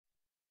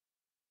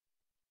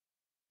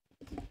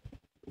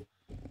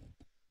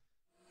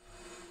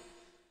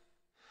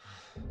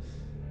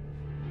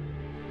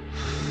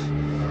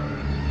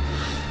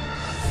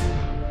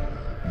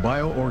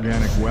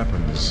Bioorganic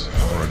weapons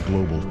are a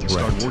global threat.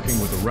 Start working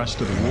with the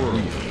rest of the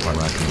world.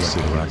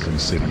 Raccoon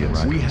City.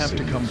 We have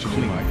to come to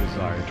my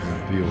desire to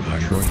reveal.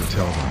 I'm going to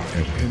tell them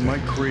everything. It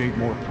might create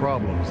more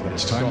problems than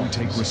it's time we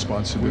take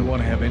responsibility. We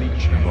want to have any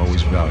chance. I've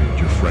always valued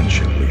your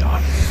friendship,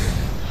 Leon.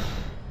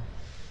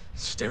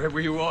 Stay right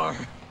where you are.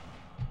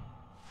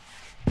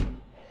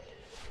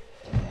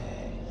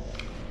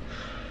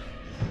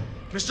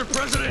 Mr.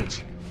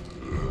 President!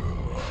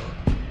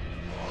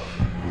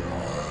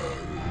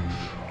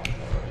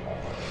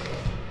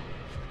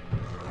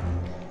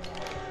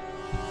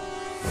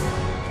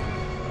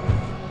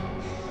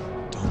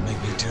 Don't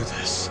make me do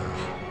this.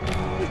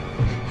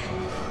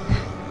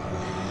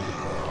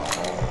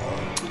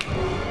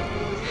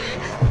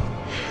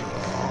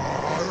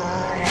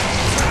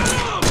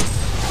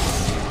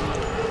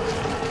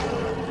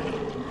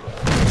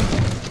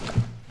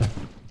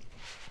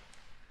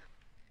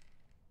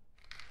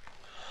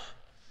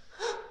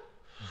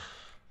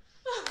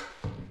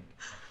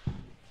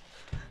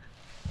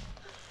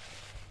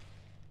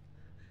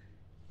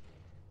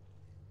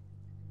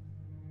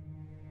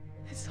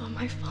 It's all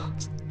my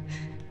fault.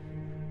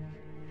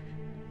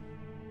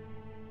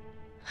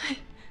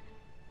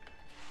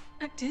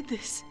 I did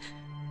this.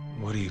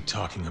 What are you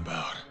talking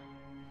about?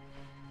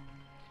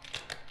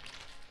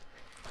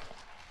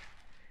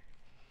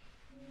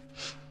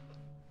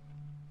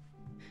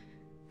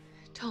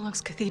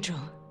 Tolok's Cathedral.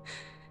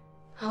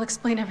 I'll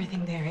explain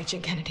everything there,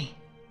 Agent Kennedy.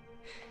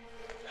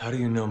 How do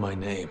you know my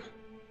name?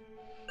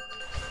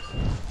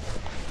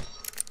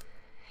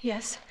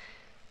 Yes?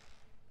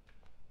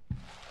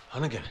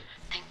 Hunnigan.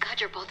 Thank God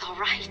you're both all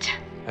right.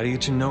 How do you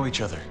two know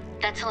each other?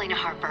 That's Helena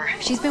Harper.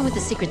 She's been with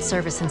the Secret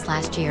Service since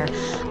last year.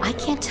 I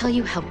can't tell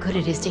you how good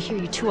it is to hear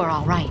you two are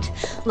all right.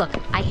 Look,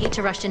 I hate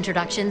to rush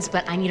introductions,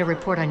 but I need a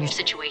report on your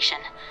situation.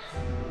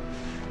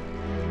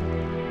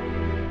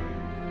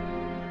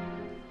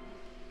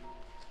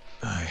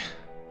 I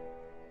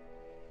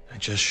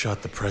just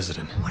shot the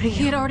president. What are you?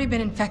 He had already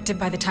been infected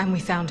by the time we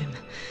found him.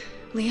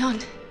 Leon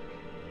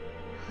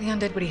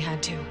did what he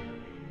had to.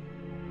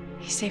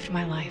 He saved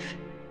my life.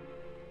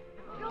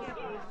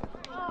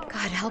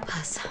 God help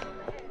us.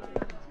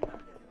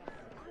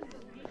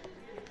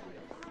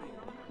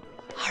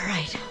 All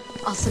right,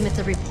 I'll submit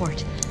the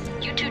report.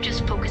 You two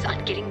just focus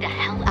on getting the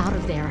hell out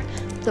of there.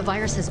 The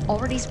virus has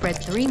already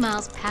spread 3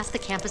 miles past the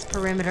campus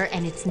perimeter,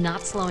 and it's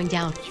not slowing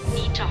down. You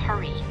need to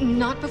hurry.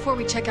 Not before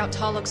we check out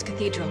Tolok's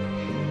Cathedral.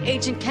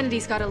 Agent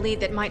Kennedy's got a lead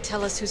that might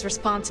tell us who's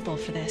responsible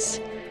for this.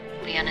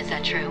 Leon, is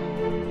that true?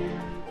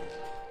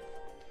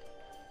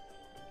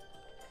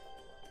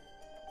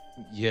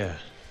 Yeah.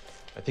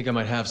 I think I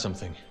might have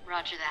something.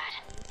 Roger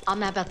that. I'll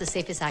map out the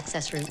safest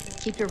access route.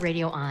 Keep your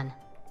radio on.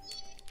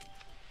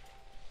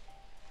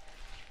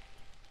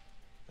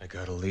 I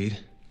got a lead?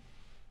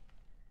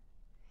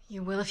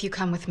 You will if you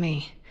come with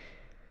me.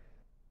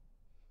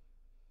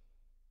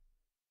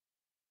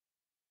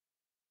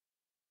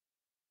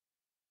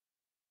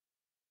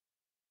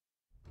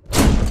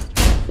 Wait!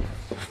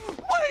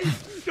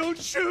 Don't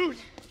shoot!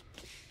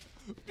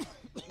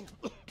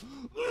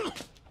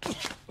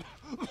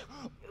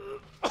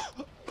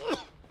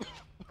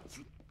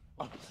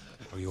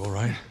 Are you all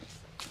right?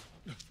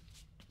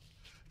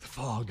 The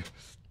fog.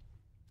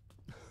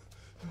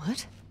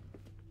 What?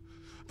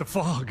 The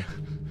fog.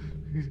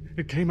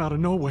 It came out of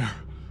nowhere.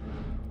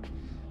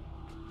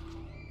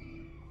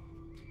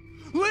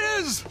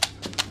 Liz!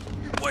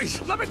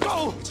 Wait, let me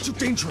go! It's too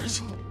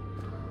dangerous.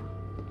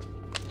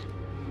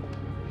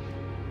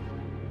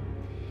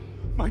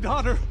 My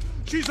daughter,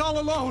 she's all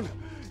alone.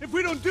 If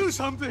we don't do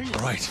something...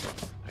 All right,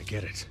 I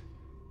get it.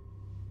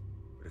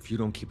 But if you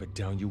don't keep it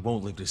down, you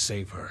won't live to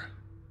save her.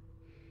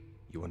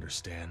 You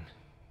understand?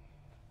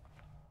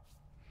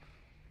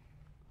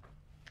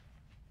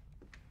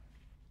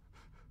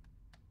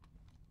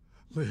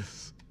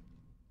 Liz.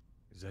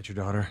 Is that your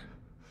daughter?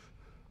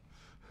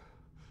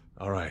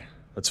 All right,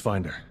 let's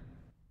find her.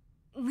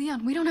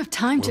 Leon, we don't have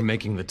time to... We're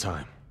making the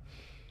time.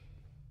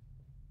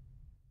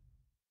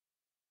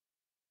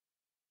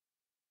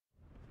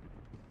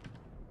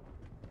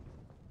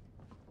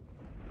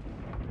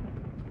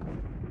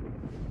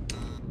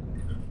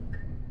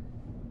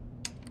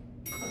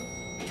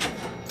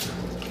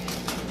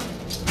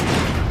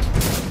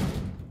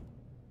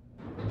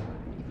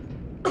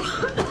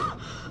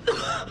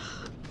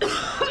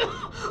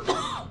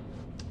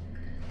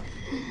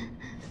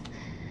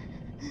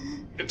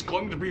 It's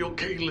going to be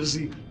okay,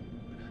 Lizzie.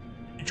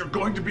 You're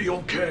going to be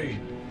okay.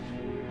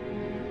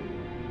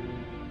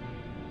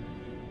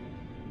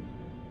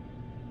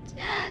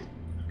 Dad.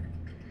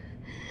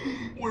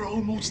 We're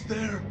almost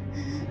there.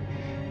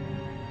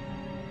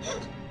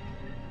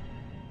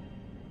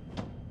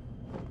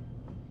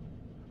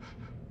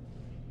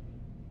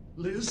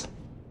 Liz?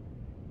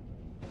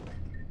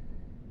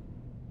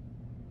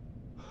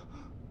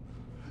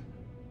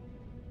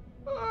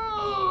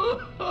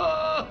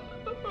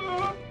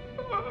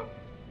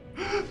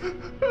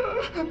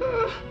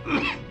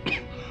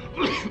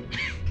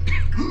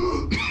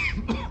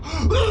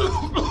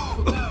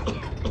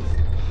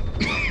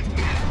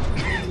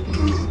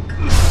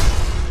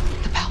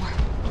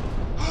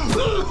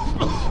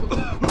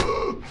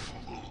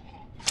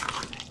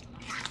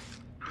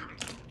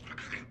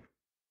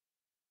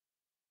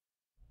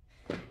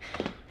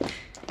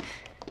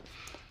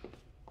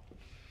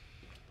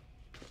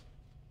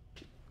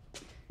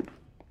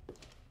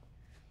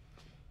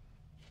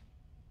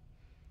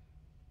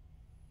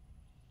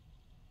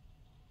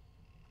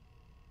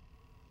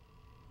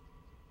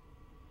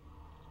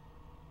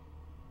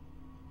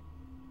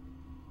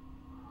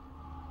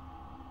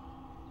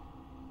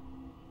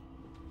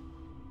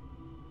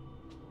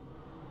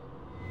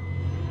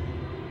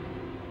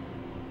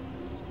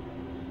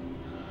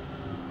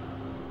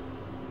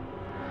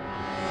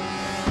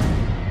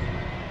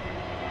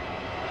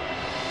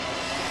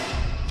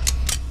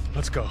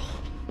 go.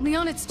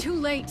 Leon, it's too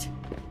late.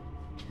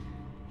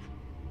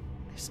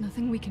 There's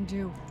nothing we can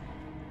do.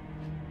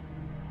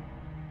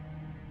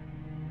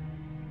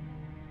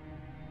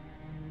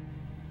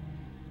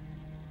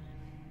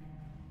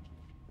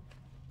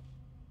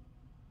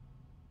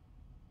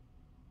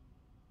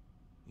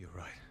 You're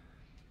right.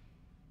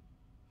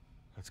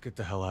 Let's get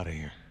the hell out of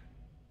here.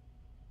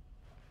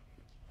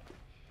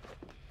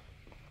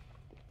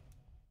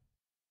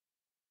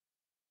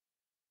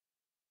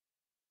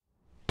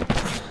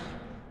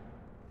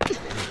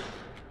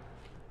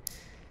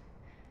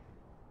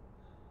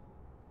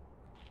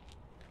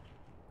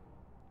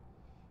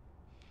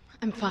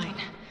 I'm fine.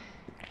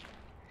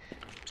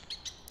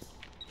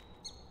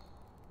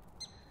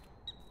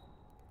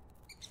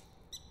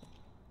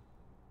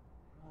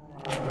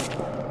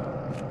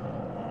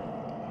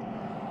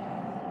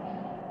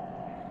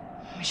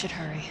 We should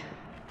hurry.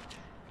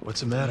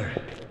 What's the matter?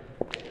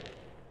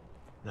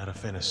 Not a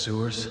fan of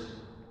sewers?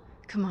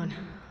 Come on,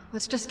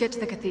 let's just get to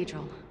the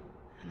cathedral,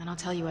 and then I'll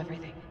tell you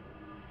everything.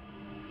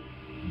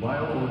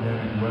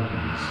 Bioorganic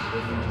weapons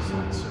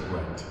represent a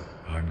threat.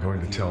 I'm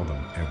going to tell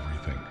them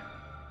everything.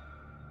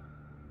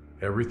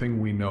 Everything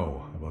we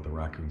know about the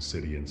Raccoon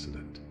City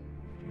incident.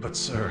 But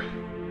sir...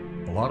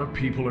 A lot of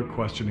people are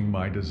questioning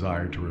my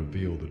desire to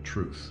reveal the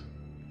truth.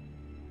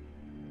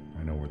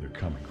 I know where they're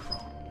coming from.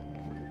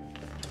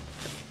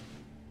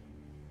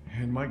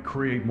 It might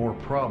create more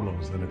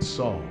problems than it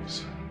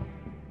solves.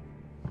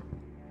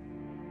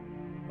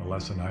 A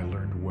lesson I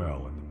learned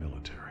well in the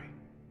military.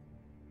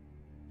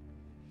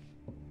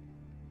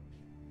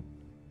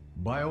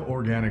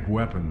 Bioorganic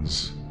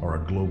weapons are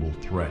a global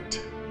threat,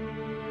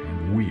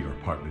 and we are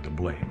partly to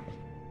blame.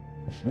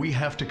 We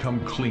have to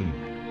come clean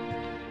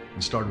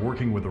and start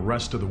working with the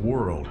rest of the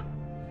world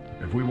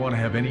if we want to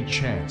have any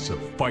chance of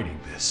fighting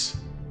this.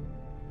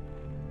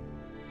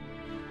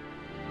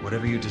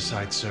 Whatever you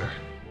decide, sir,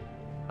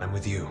 I'm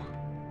with you.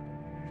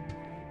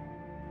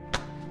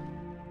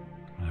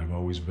 I've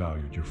always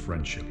valued your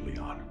friendship,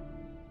 Leon.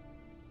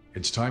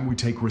 It's time we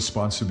take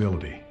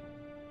responsibility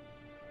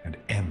and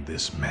end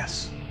this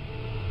mess.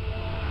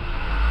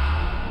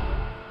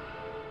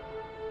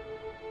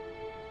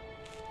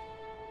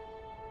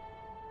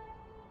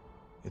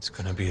 It's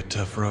gonna be a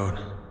tough road.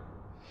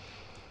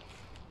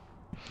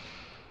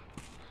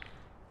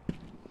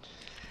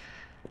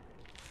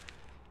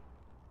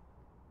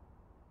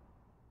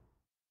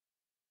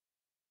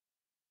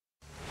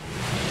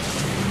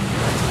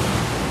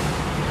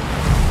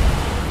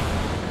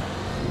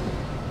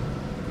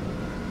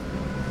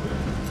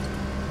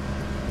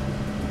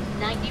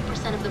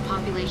 Of the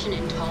population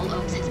in Tall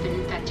Oaks has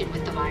been infected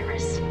with the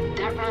virus.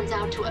 That rounds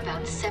out to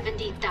about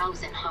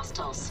 70,000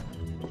 hostiles.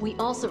 We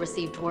also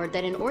received word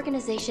that an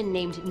organization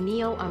named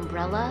Neo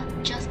Umbrella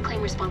just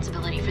claimed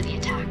responsibility for the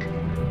attack.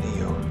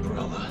 Neo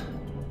Umbrella.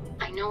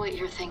 I know what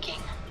you're thinking.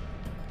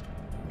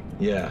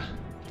 Yeah.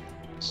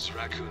 It's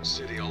Raccoon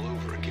City all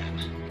over again.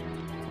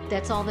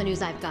 That's all the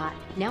news I've got.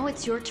 Now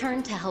it's your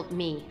turn to help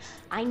me.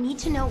 I need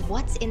to know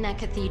what's in that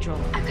cathedral.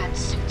 I've got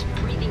suits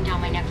breathing down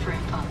my neck for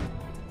info.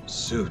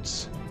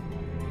 Suits?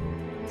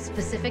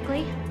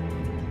 Specifically,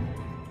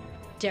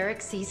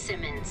 Derek C.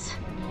 Simmons,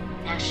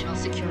 National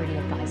Security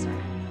Advisor.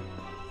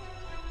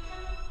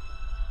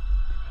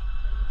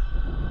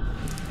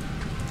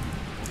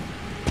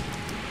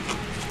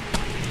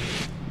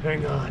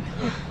 Hang on.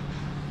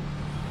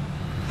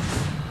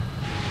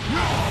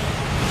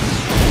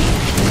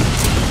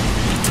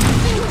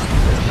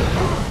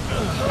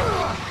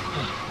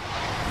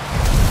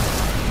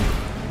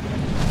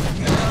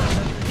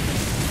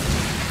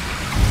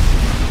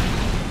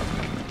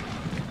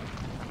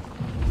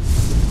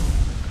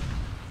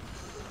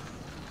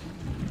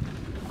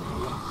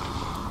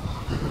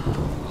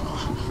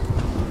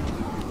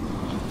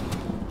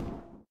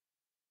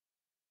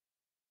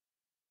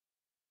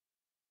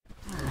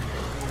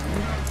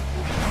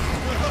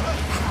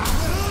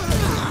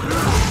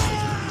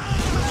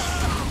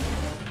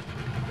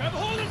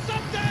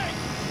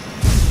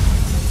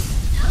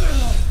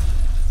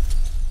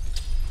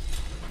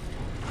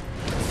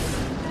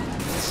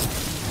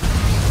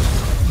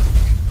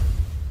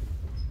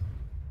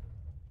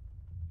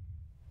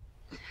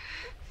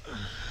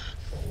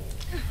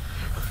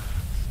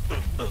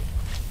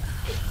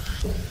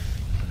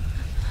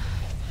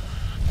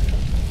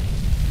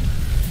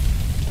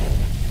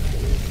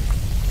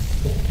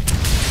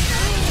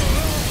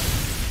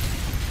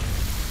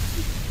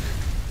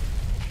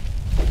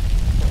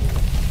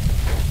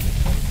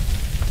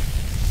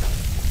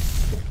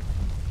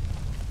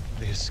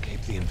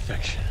 Escape the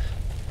infection.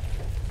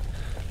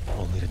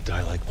 Only to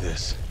die like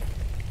this.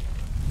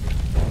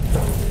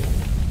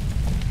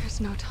 There's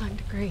no time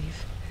to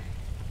grieve.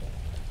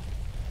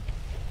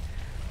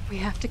 We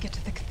have to get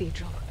to the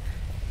cathedral.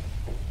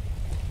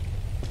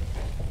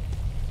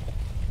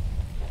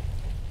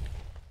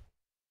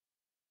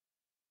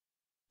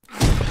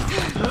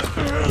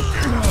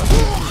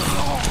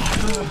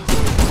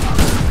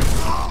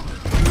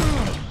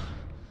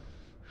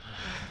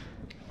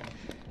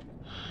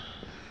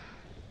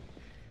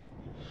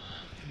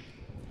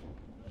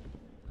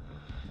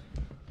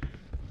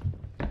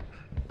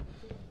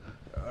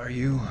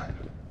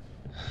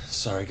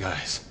 Sorry,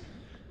 guys.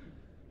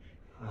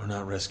 We're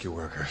not rescue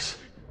workers.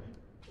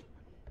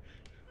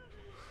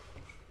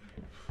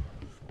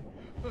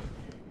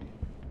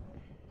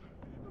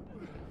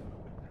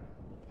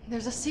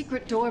 There's a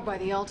secret door by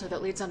the altar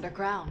that leads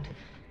underground.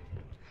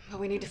 But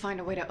we need to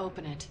find a way to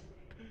open it.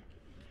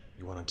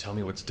 You want to tell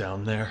me what's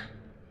down there?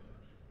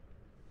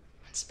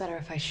 It's better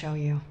if I show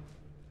you.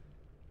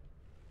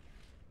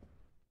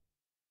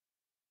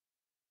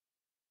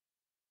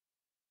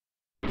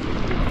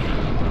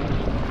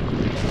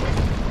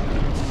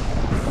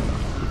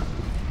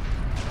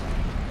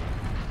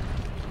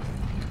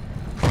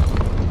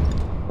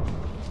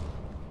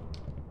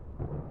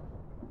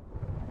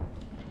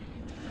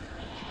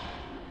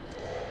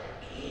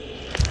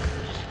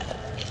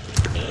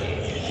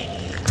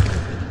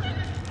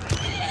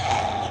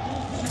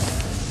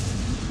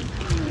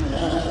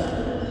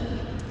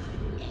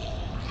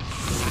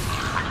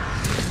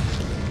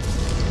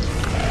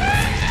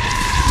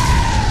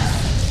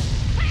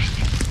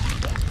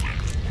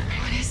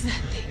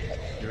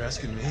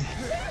 Asking me?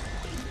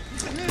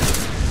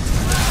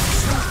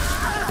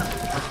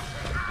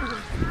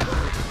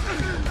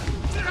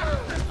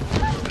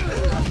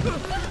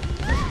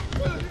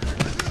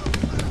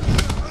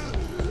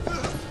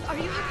 Are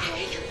you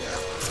okay?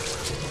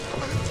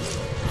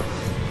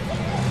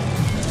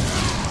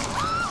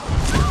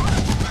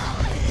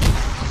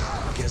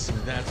 I'm guessing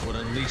that's what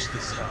unleashed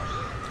this hell.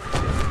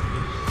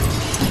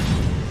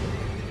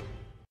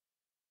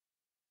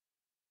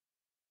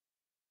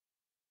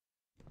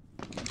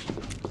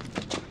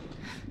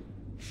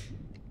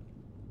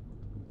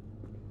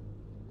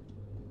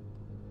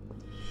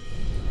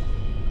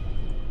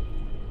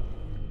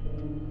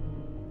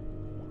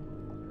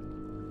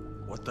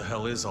 What the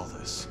hell is all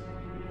this?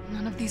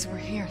 None of these were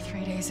here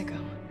 3 days ago.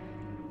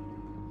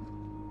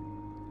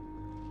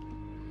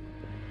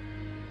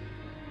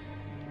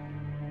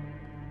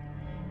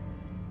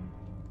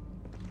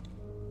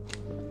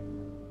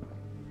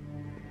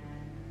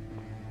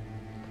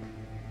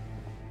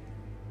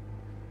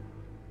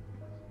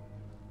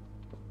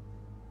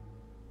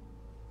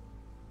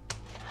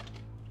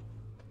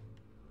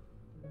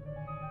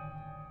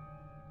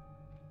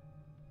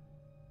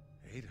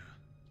 Ada.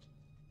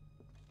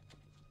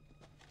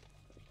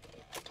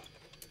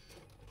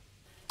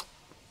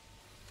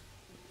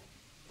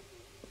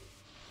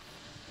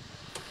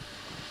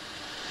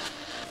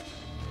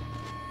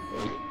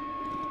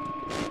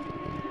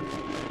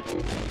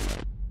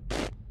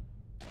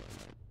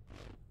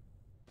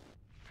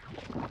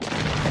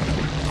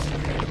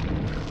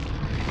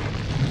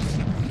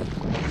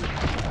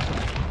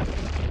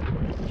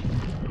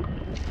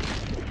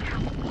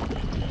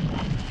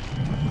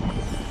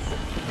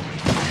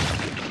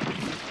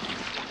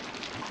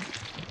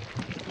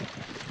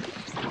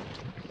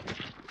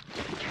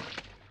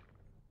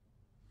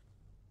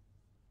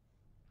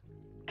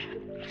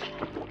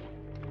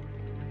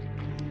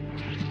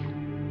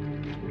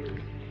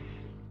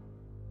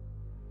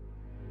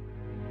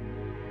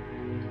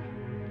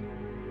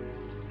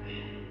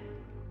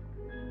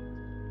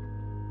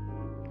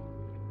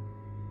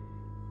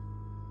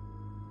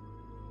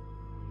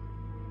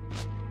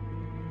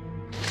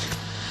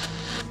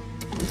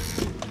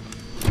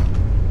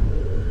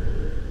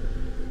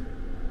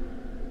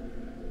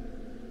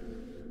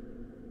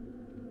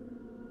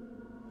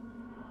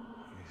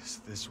 Is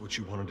this what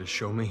you wanted to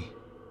show me?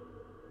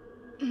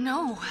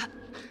 No,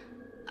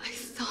 I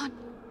thought...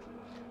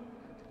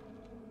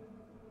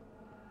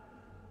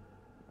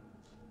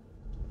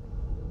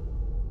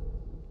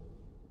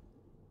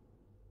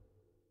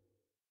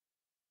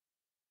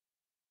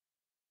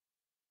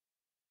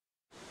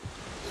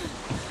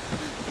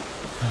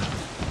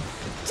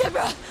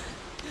 Deborah!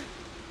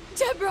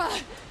 Deborah!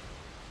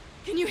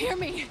 Can you hear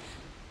me?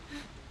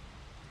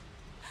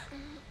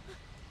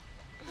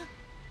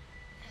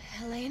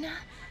 Helena?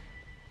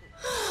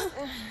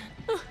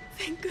 Oh,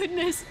 thank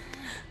goodness.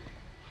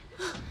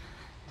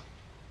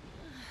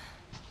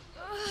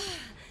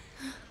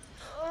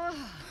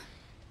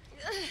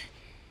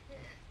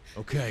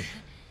 Okay,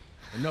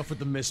 enough with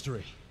the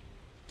mystery.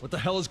 What the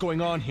hell is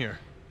going on here?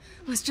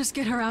 Let's just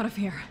get her out of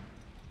here.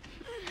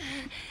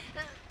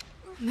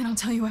 And then I'll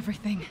tell you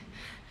everything.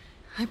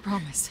 I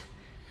promise.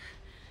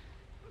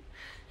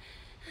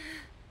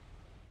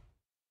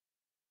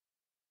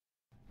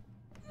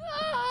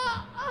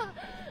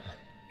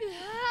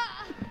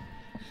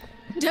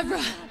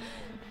 Deborah!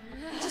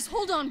 Just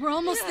hold on, we're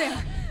almost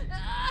there.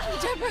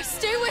 Deborah,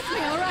 stay with me,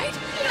 all right?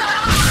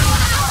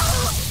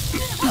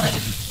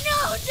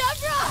 No,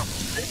 Deborah!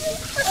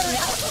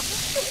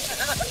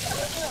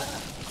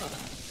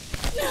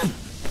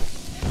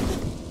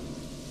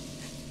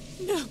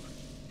 No.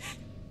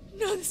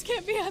 No, this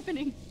can't be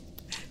happening.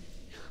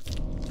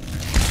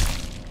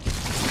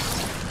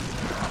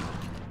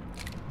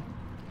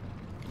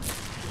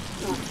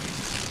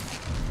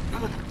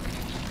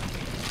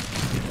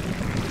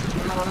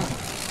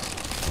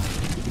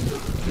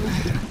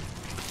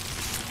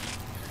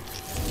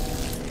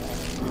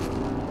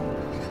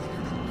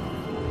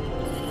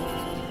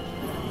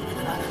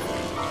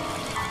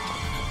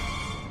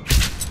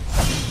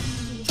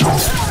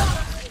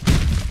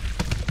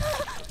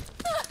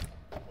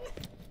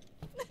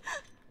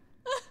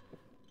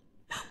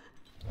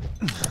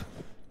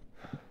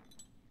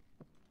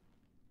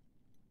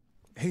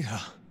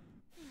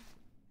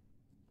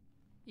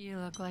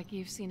 look like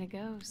you've seen a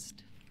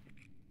ghost.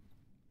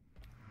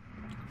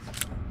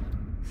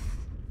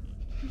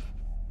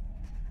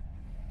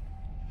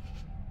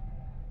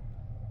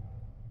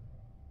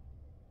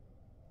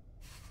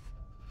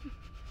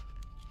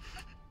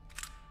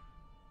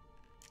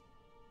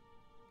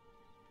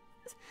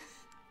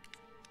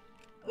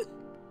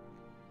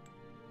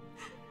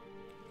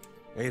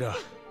 Ada,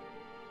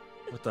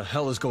 what the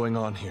hell is going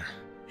on here?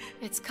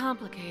 It's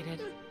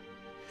complicated.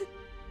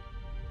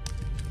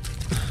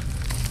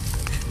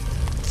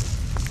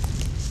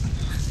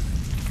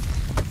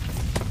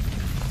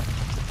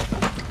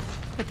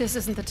 But this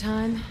isn't the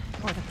time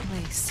or the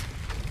place.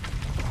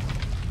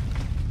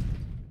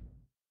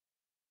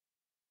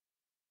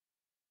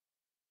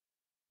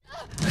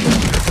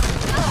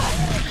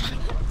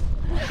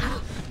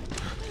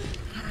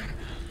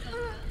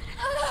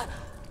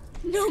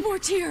 No more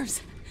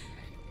tears!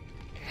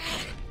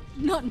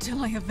 Not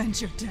until I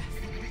avenge your death.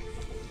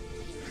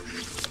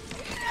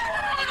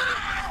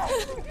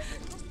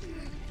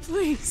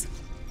 Please.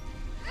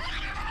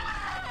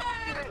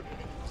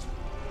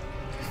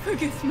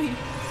 Forgive me.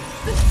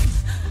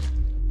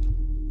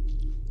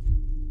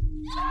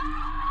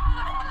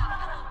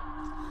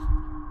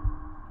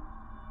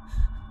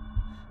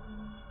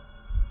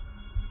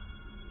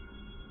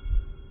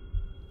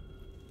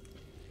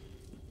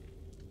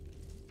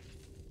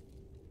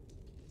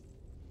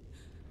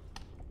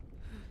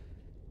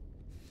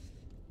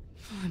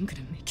 I'm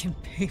gonna make him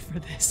pay for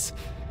this.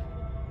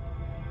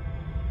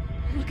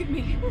 Look at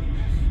me.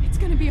 It's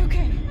gonna be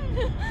okay.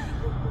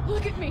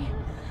 Look at me.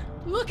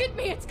 Look at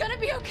me. It's gonna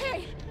be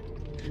okay.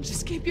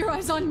 Just keep your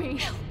eyes on me.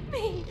 Help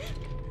me.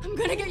 I'm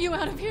gonna get you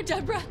out of here,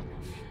 Deborah.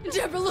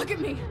 Deborah, look at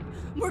me.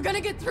 We're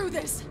gonna get through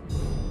this.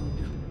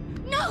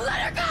 No,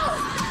 let her go!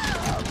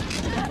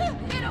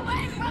 Get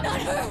away from me!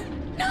 Not her!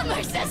 Not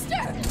my sister!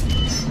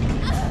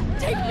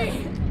 Take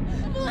me!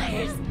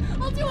 Please!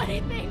 I'll do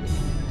anything!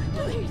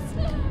 Please!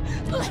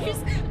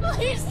 Please!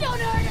 Please don't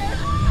hurt her!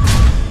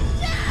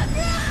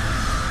 Deborah!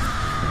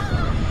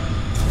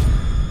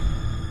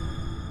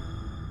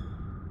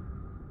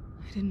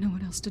 I didn't know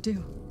what else to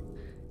do.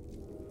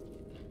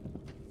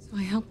 So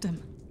I helped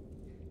him.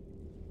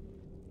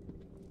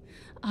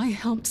 I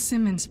helped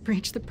Simmons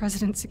breach the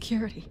president's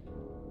security.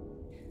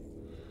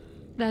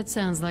 That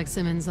sounds like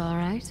Simmons, all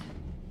right.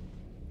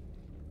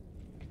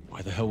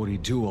 Why the hell would he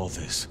do all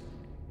this?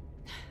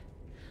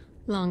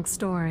 Long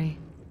story.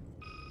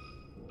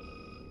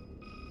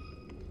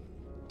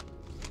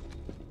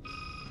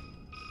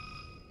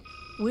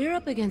 We're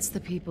up against the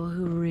people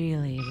who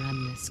really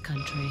run this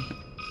country.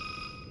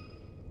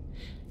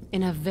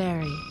 In a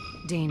very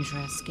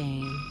dangerous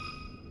game.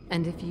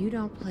 And if you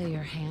don't play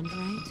your hand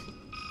right...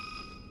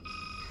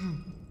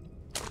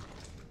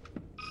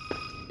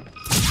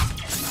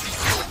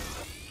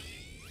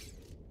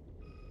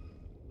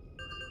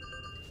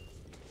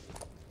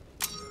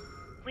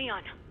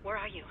 Leon, where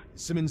are you?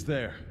 Simmons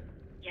there.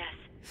 Yes.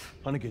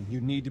 Hunnigan,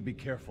 you need to be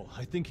careful.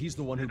 I think he's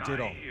the one who did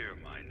all... I hear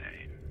my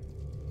name?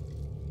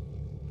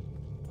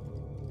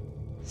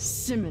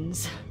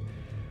 Simmons.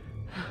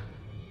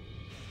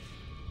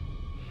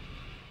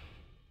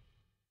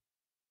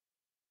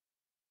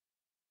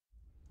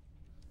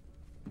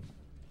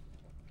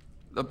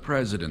 The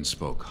President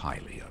spoke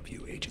highly of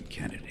you, Agent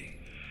Kennedy.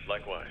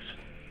 Likewise.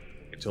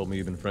 He told me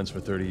you've been friends for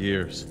 30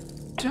 years.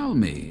 Tell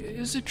me,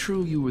 is it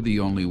true you were the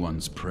only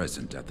ones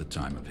present at the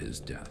time of his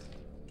death?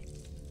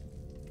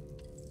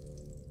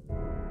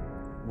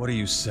 What are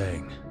you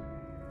saying?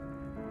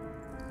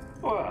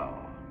 Well,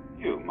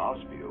 you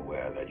must be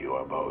aware that you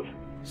are both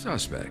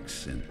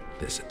Suspects in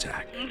this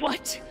attack.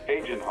 What?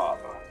 Agent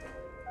Harper,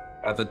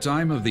 At the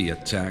time of the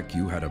attack,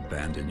 you had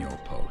abandoned your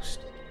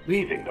post.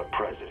 leaving the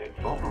President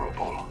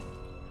vulnerable.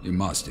 You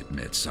must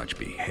admit such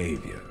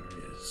behavior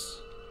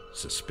is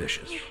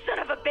suspicious. You son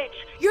of a bitch!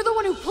 You're the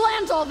one who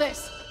planned all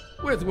this!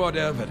 With what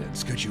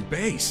evidence could you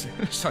base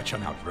such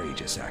an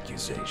outrageous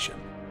accusation?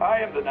 I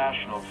am the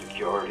National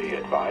Security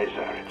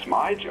Advisor. It's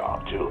my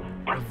job to...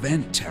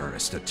 Prevent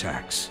terrorist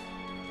attacks,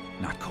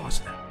 not cause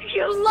them.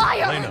 You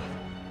liar! Elena!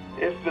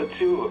 If the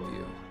two of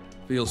You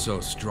feel so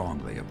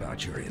strongly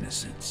about your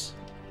innocence,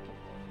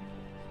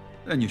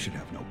 then you should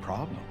have no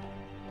problem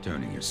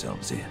turning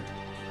yourselves in.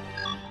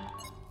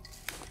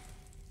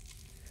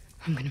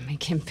 I'm gonna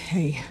make him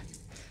pay.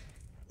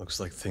 Looks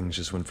like things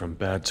just went from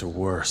bad to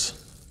worse.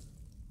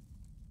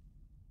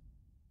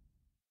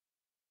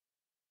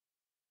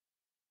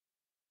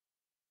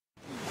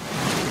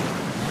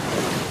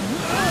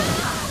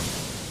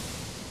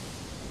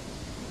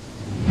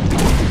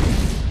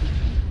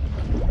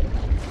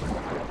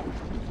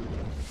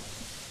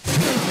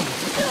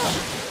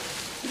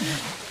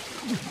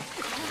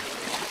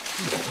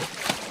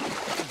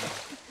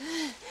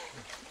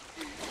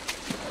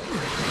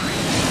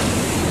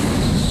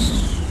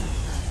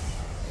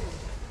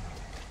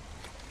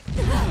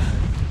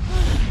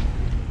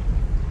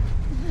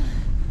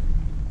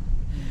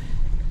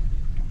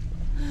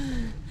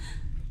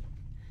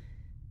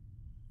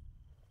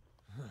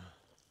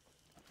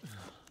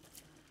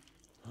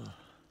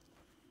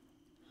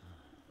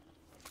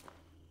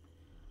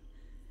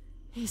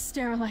 He's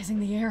sterilizing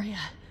the area.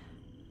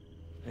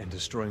 And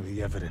destroying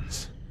the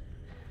evidence.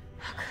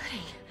 How could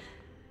he?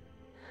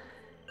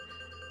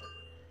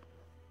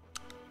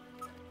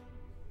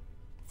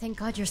 Thank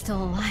God you're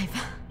still alive.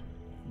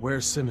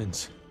 Where's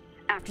Simmons?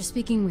 After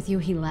speaking with you,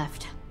 he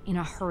left. In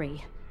a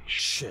hurry.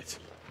 Shit.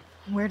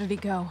 Where did he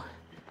go?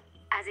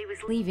 As he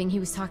was leaving, he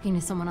was talking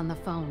to someone on the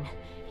phone.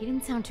 He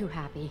didn't sound too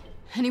happy.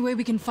 Any way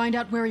we can find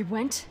out where he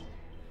went?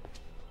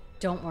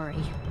 Don't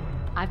worry.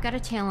 I've got a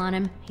tail on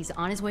him. He's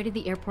on his way to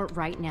the airport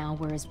right now,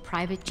 where his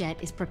private jet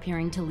is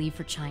preparing to leave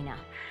for China.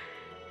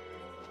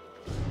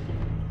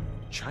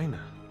 China?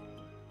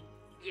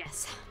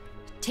 Yes.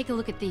 Take a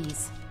look at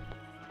these.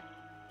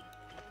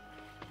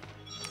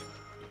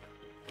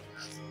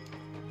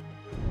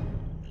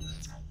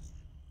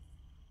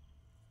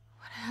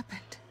 What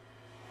happened?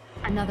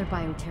 Another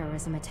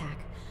bioterrorism attack.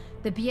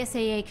 The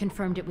BSAA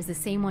confirmed it was the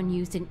same one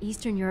used in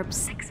Eastern Europe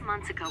 6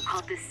 months ago,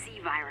 called the C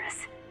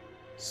virus.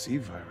 C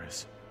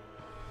virus?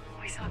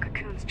 We saw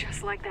cocoons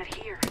just like that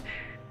here.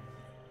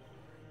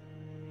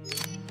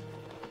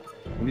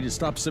 We need to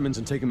stop Simmons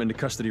and take him into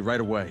custody right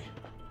away.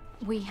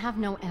 We have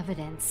no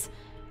evidence.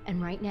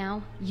 And right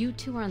now, you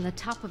two are on the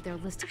top of their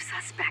list of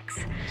suspects.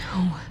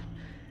 No.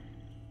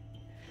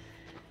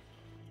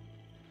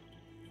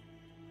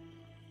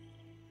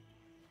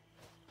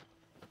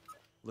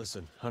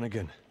 Listen,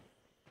 Hunnigan.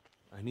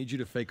 I need you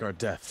to fake our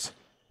deaths.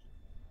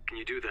 Can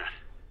you do that?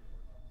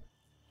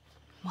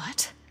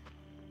 What?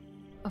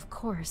 Of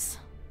course.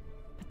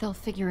 But they'll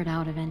figure it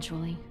out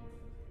eventually.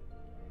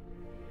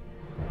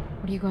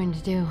 What are you going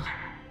to do?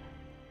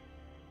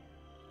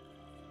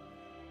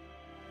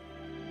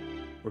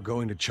 We're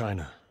going to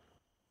China.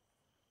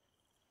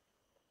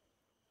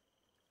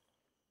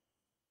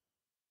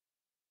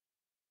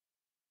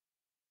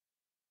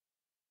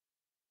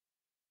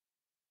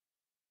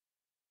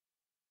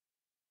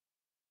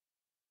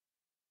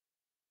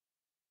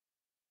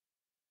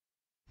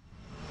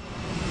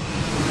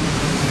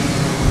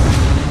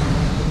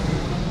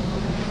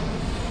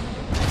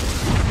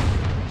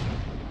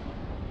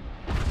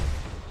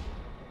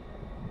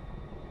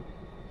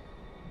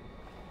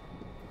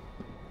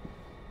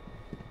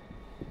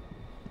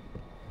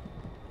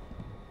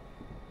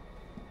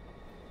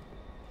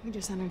 We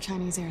just entered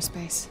Chinese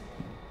airspace.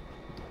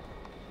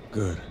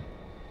 Good.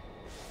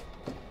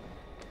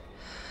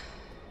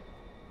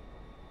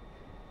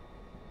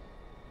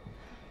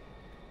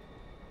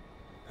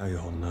 How you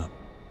holding up?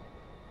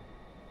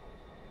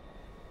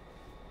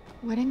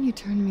 Why didn't you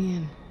turn me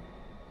in?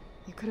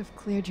 You could have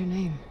cleared your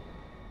name.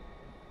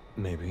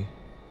 Maybe.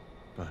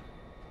 But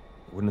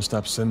it wouldn't have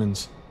stopped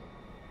Simmons.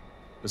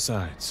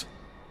 Besides,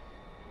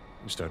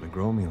 you started to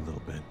grow me a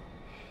little bit.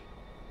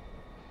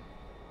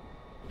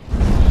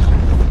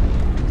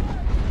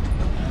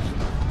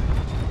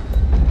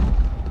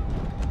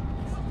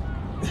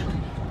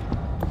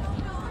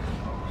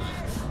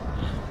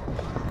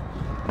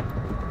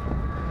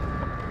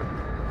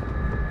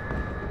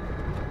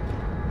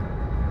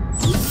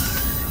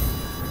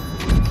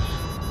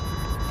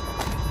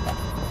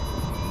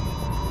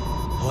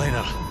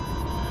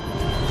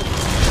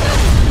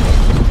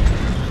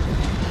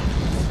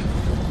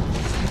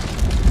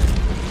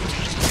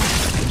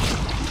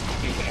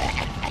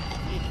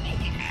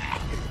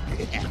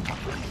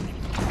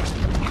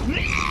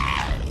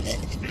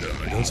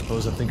 Don't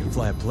suppose I think I can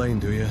fly a plane,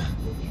 do you?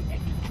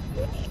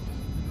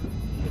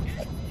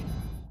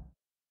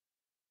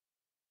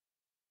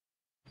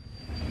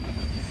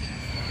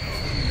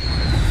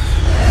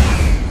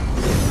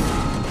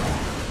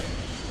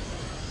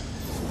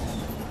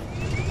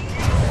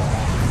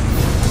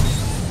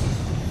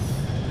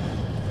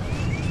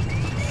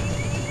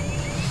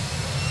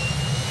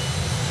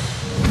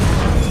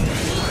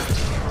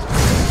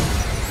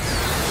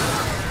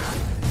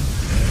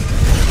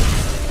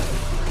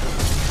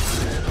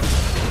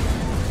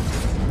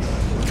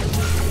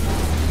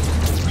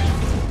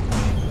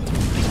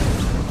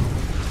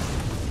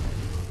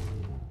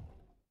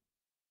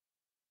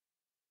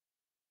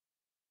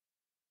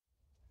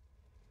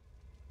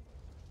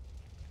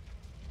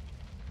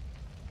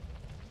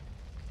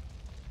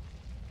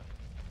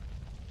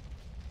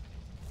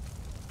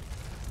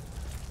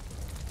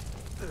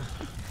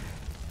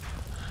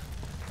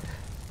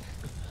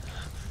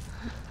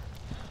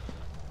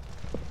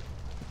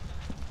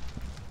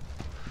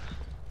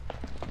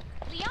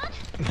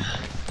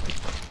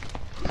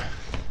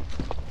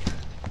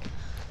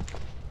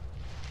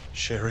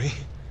 Sherry?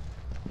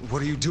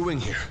 What are you doing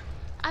here?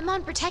 I'm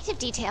on protective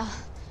detail.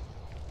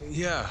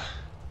 Yeah.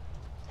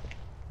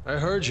 I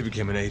heard you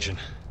became an agent.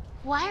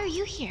 Why are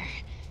you here?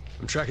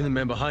 I'm tracking the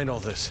man behind all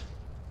this.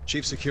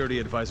 Chief Security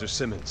Advisor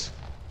Simmons.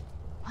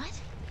 What?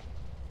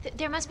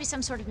 There must be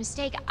some sort of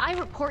mistake. I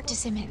report to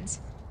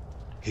Simmons.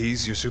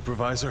 He's your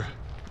supervisor?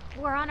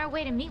 We're on our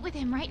way to meet with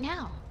him right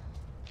now.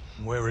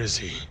 Where is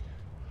he?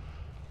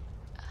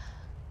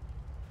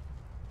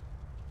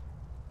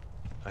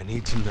 I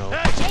need to know.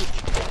 Jake!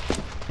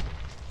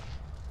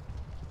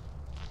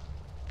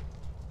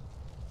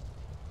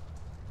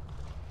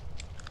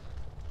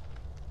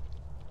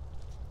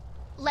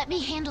 Let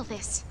me handle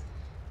this.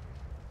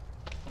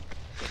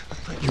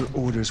 Your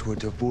orders were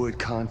to avoid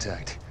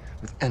contact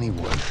with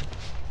anyone.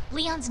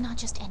 Leon's not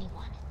just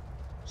anyone.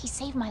 He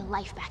saved my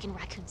life back in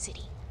Raccoon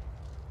City.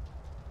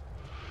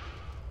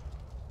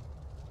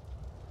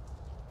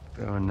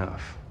 Fair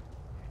enough.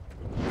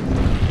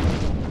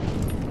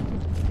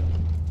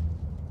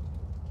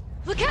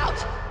 Look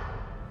out!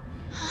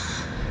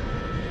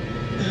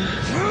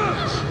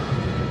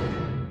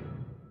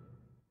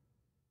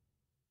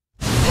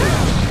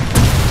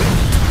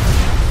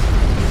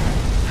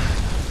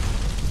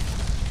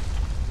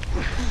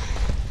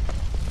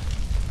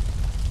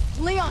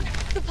 Leon,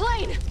 the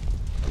plane!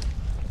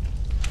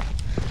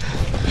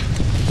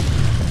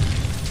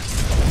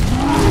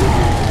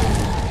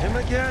 Him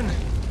again?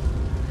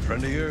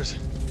 Friend of yours?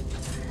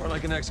 More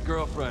like an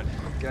ex-girlfriend.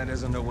 Guy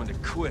doesn't know when to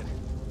quit.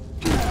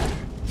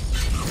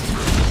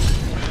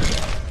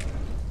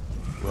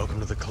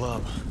 Welcome to the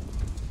club.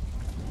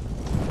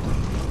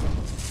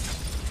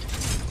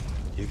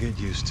 You get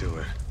used to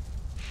her.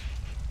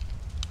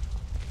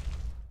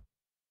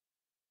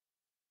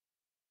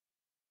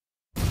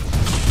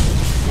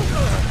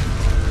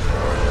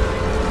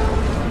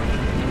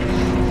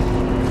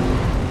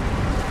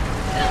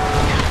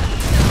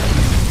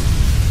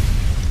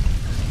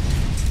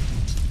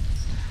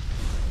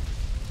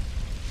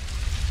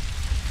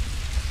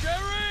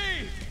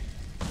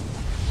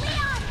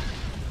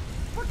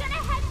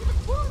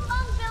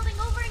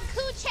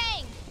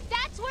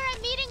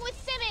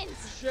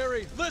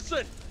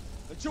 Listen!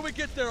 Until we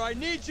get there, I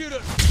need you to...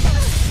 Are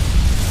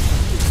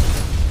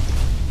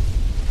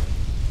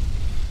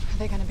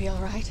they gonna be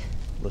alright?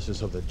 Let's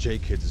just hope that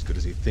J-Kid's as good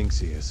as he thinks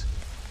he is.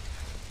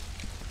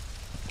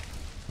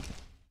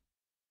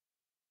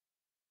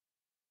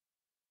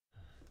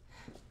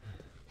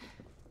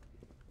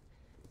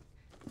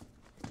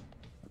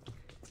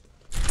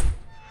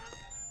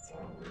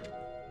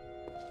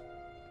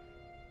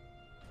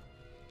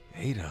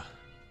 Ada.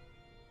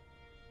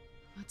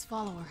 Let's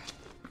follow her.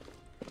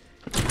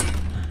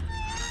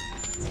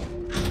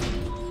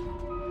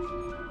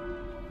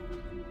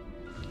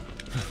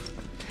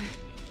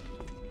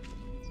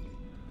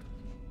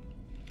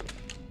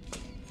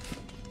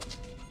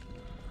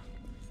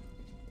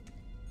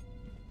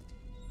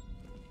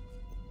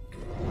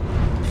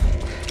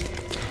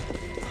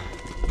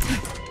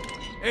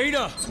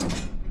 Ada! What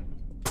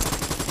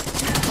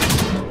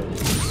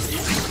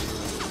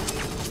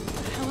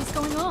the hell is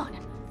going on?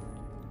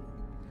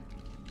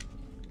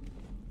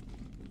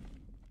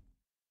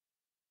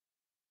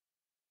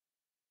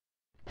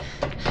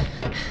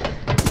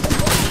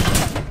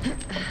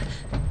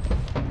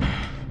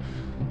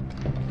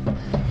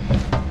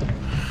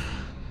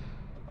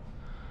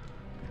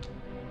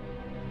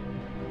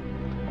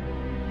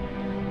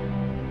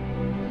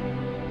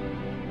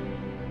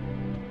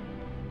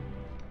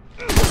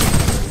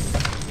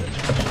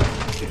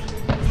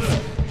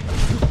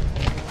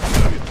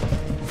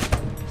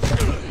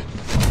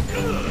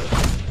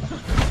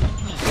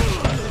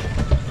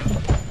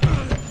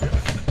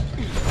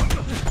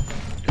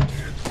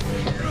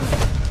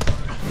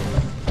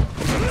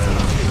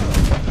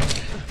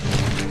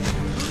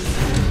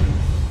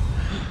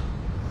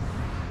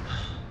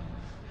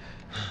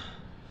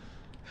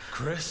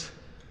 Chris?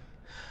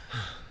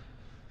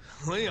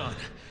 Leon?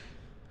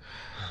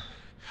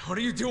 What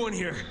are you doing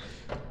here?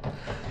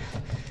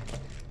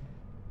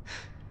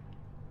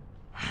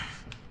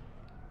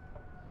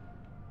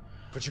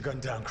 Put your gun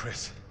down,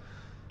 Chris.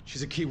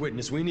 She's a key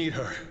witness. We need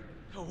her.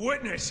 A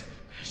witness?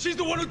 She's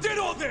the one who did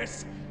all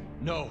this!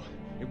 No,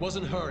 it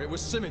wasn't her. It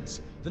was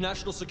Simmons, the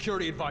National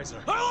Security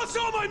Advisor. I lost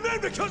all my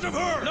men because of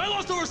her! And I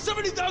lost over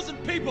 70,000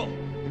 people,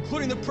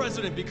 including the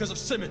president, because of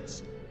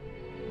Simmons.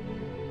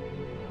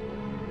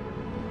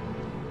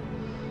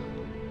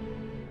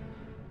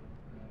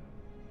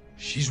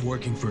 She's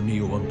working for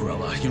Neo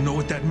Umbrella. You know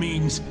what that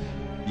means?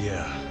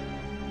 Yeah,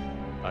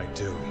 I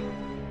do.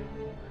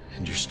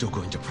 And you're still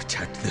going to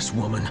protect this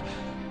woman?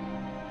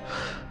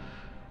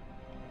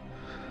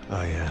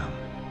 I am.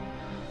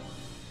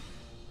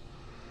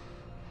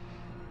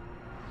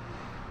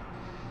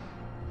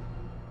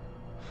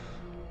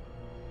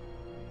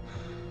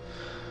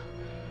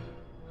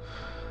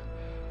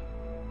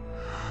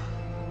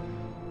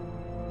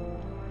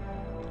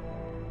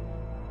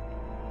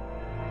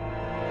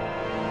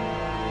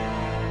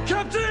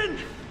 Captain!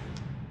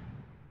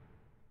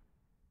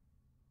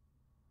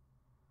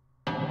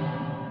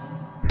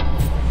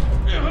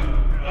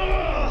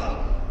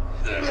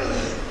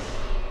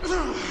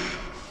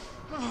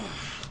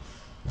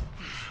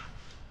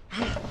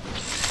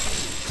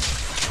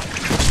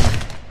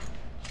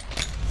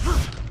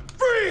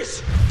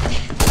 Freeze!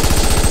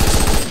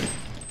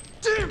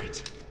 Damn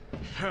it!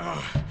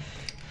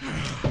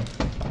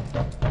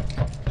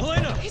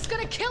 Helena! He's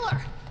gonna kill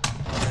her!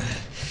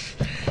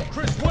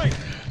 Chris, wait!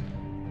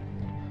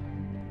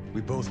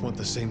 We both want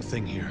the same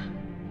thing here.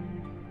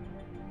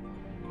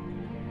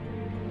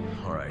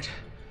 All right.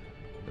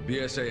 The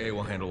BSAA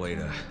will handle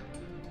Ada.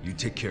 You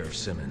take care of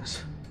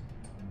Simmons.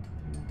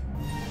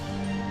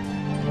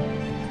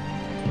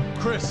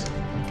 Chris!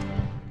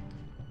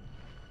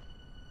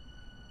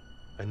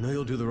 I know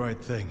you'll do the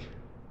right thing.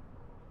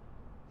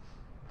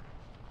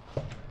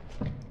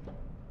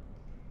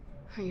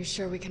 Are you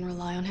sure we can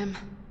rely on him?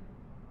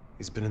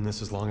 He's been in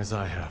this as long as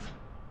I have.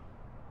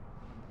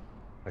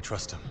 I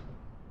trust him.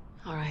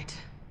 All right.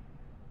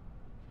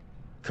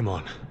 Come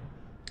on.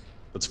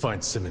 Let's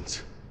find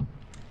Simmons.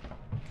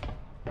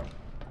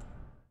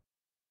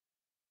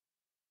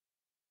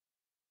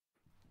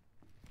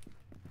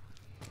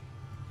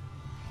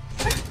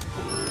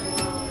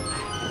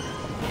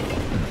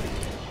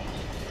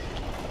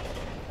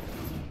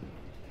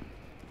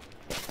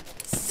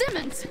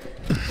 Simmons!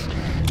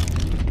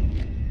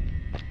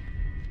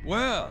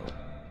 Well,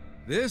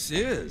 this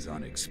is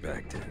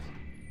unexpected.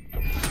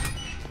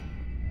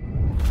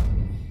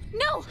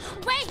 No!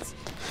 Wait!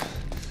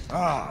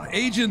 Ah,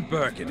 Agent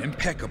Birkin,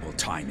 impeccable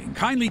timing.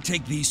 Kindly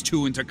take these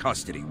two into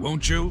custody,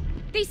 won't you?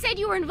 They said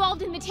you were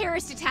involved in the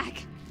terrorist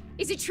attack.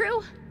 Is it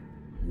true?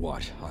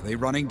 What? Are they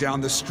running down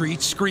the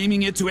street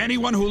screaming it to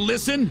anyone who'll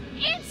listen?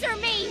 Answer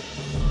me!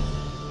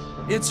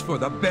 It's for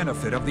the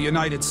benefit of the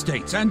United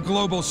States and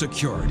global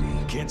security.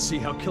 Can't see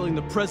how killing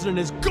the president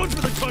is good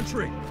for the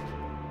country!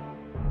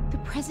 The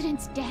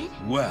president's dead?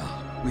 Well,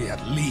 we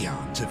have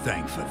Leon to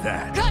thank for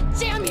that. God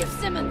damn you,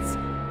 Simmons!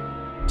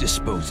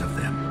 Dispose of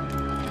them.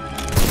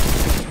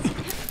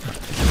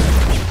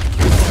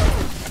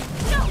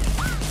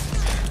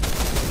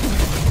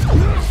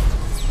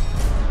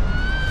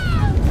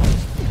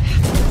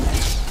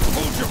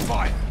 Hold your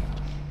fire!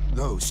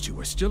 Those two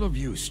are still of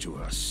use to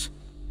us.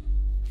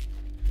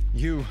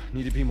 You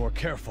need to be more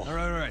careful. All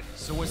right.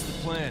 So what's the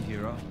plan,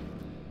 hero?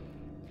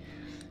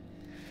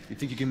 You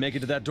think you can make it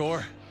to that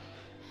door?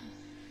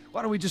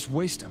 Why don't we just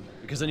waste him?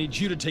 Because I need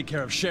you to take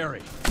care of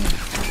Sherry.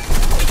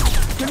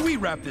 Can we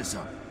wrap this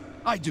up?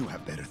 I do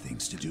have better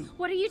things to do.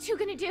 What are you two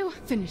gonna do?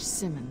 Finish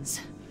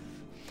Simmons.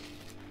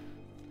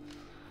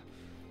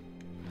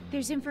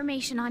 There's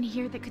information on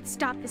here that could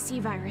stop the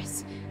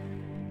C-virus.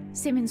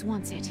 Simmons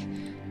wants it.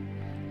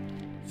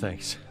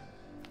 Thanks.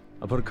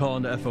 I'll put a call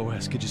into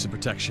FOS, get you some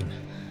protection.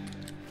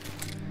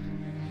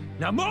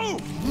 Now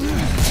move!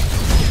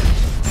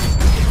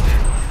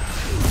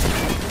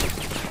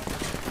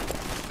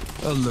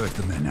 Alert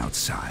the men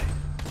outside.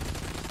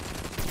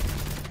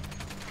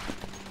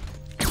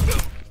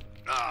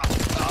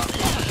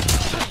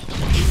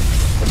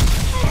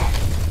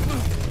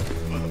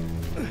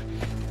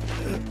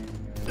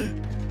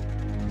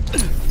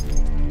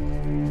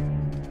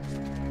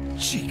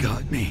 She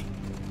got me.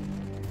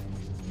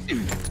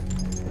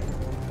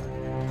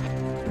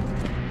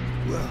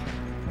 Well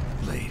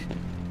played.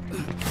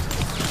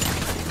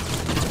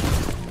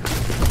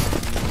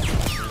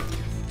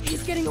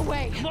 He's getting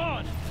away. Come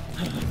on!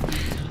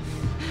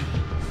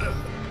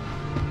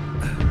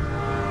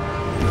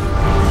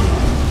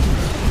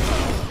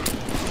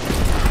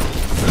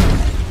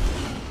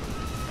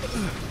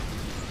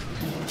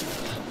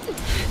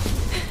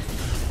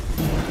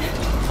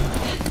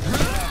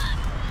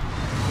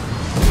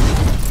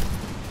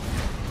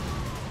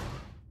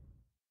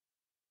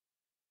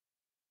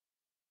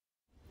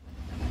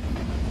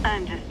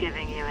 I'm just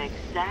giving you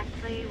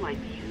exactly what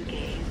you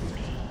gave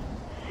me,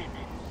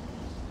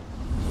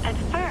 Simmons. At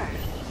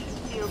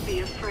first, you'll be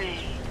afraid.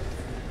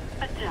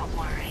 But don't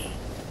worry.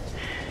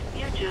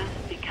 You're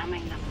just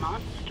becoming the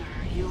monster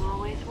you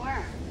always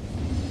were.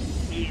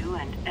 You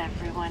and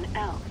everyone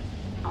else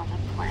on the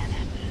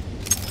planet.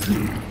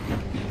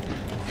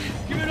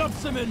 Give it up,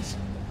 Simmons!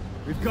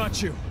 We've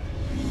got you.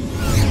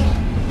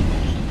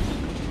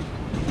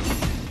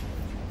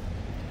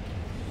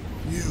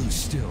 You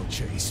still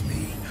chase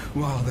me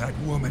while that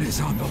woman is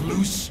on the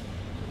loose?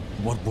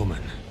 What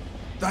woman?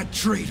 That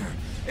traitor,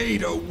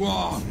 Ada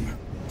Wong.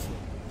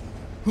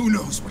 Who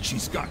knows what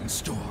she's got in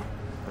store?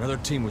 Another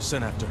team was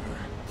sent after her.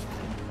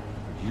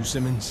 You,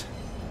 Simmons?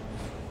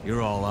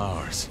 You're all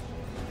ours.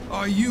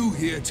 Are you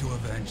here to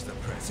avenge the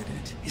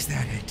president? Is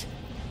that it?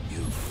 You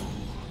fool.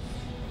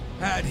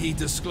 Had he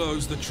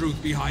disclosed the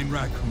truth behind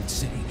Raccoon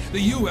City,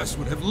 the US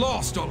would have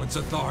lost all its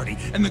authority,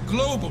 and the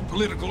global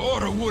political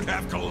order would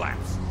have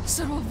collapsed.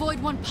 So to avoid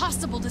one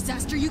possible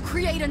disaster, you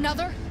create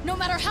another? No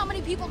matter how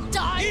many people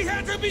die? He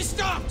had to be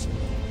stopped!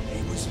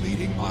 He was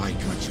leading my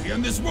country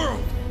and this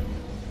world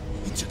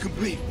into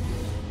complete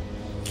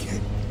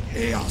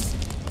chaos.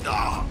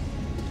 Ah!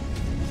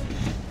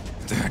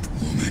 That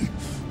woman...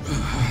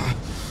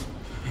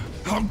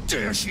 how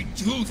dare she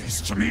do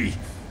this to me?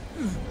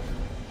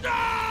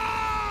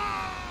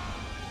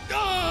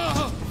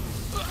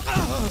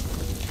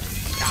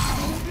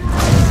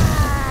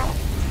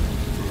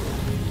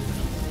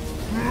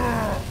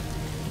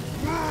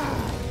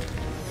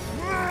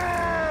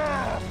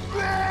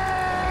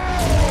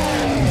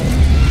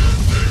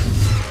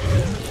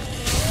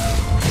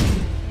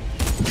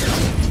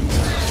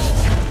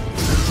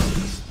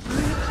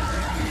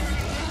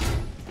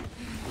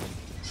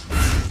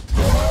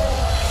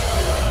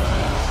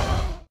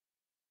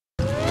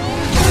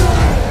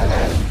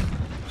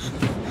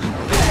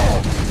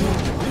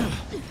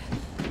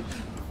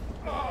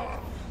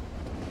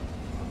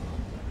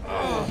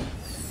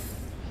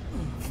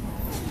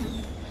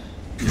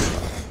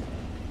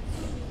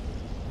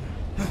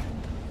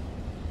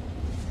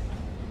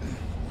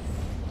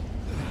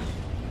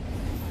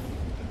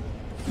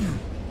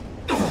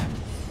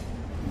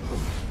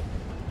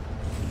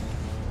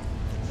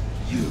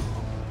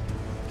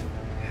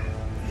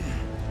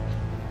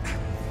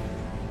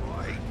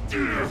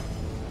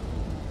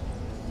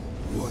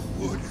 What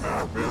would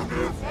happen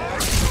if I...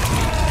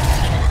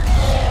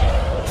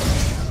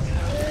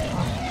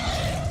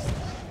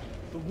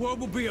 The world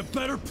will be a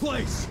better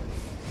place!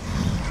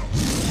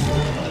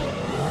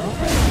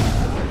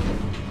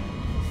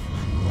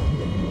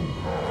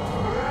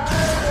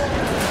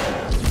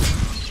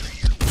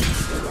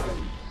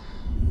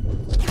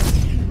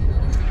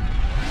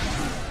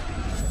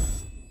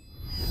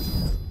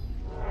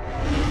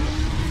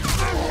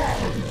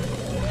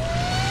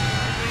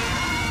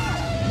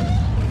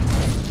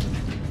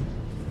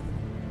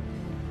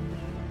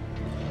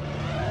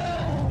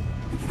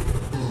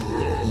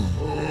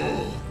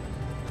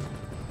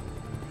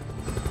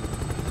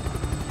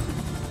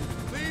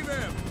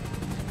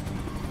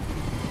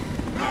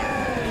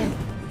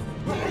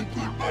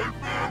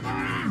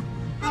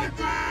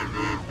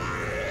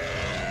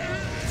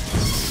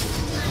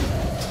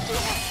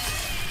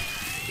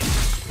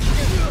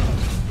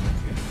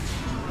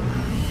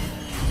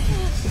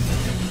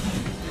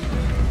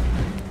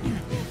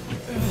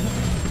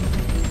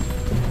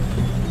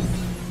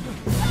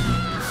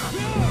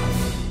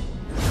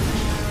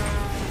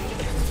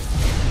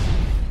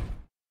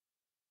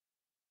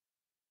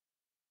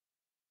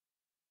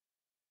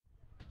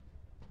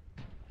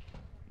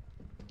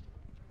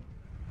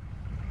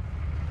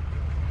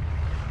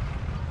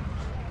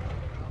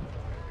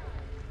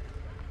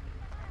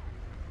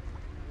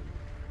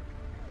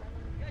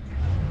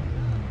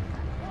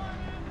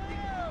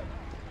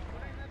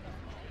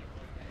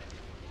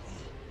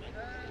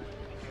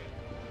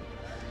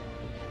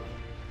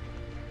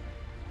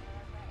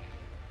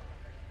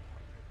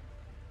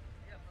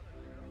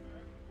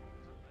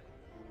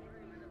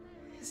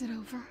 Is it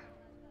over?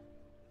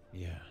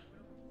 Yeah.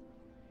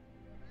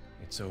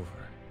 It's over.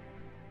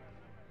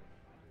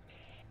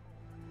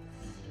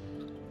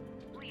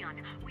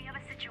 Leon, we have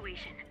a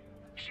situation.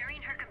 Sherry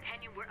and her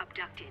companion were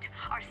abducted.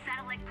 Our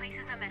satellite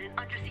places them at an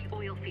undersea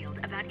oil field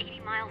about 80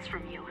 miles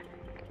from you.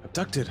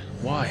 Abducted?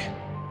 Why?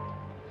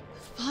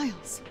 The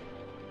files.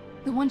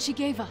 The one she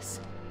gave us.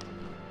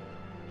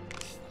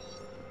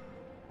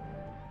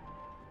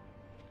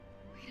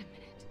 Wait a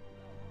minute.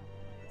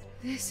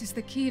 This is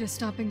the key to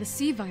stopping the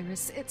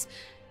C-virus. It's...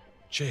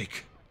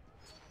 Jake.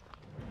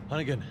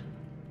 Hunnigan,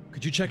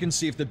 could you check and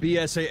see if the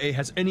BSAA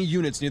has any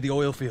units near the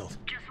oil field?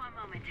 Just one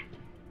moment.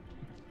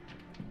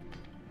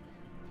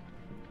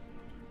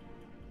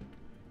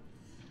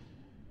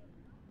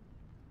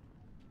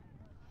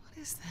 What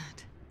is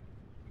that?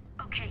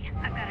 Okay,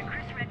 I've got a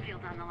Chris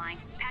Redfield on the line,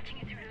 patching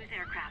you through to his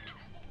aircraft.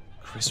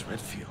 Chris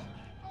Redfield.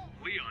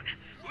 Leon!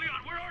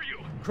 Leon, where are you?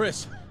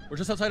 Chris, we're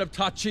just outside of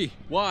Tachi.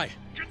 Why?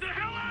 Get the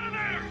hell out of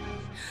there!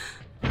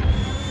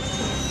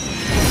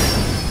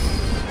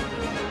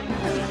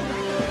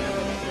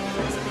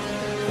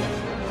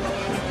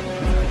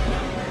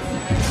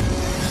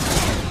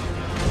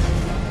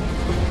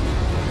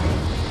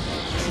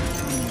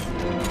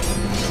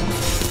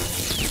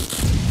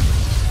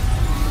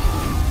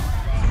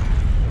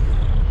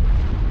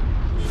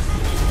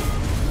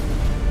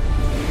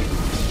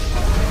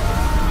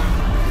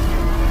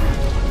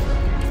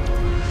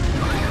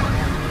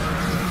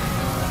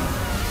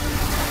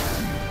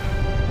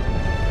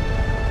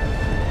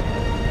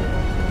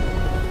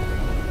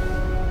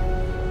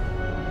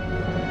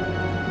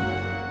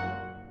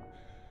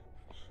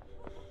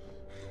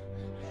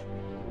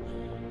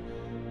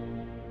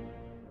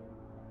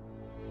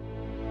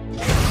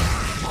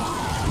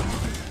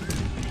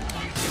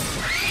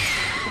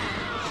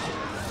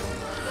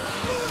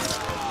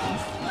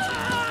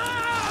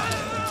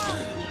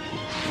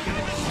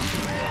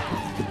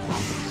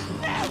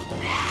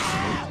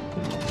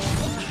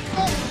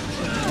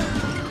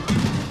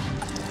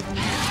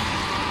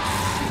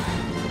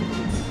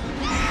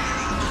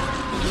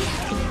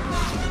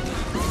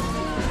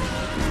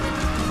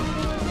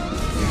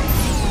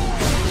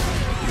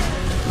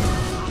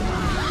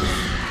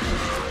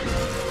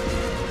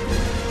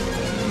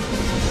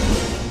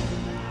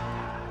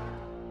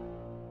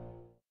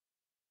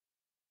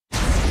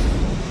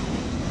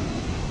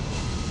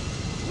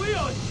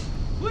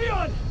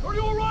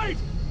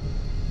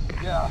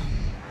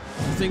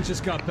 Things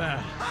just got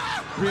bad.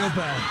 Real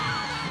bad.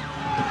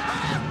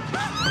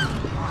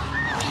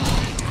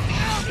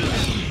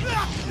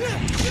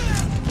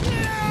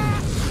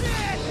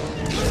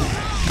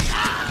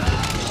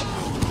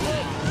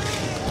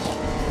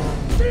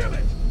 Damn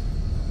it!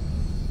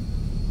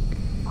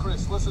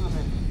 Chris, listen to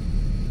me.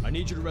 I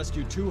need you to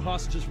rescue 2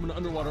 hostages from an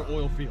underwater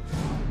oil field.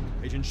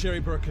 Agent Sherry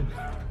Birkin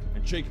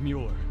and Jake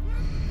Mueller.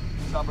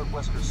 It's Albert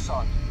Wesker's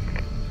son.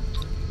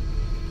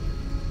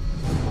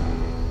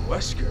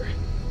 Wesker?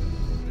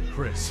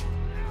 Chris,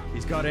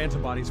 he's got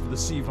antibodies for the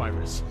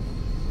C-virus.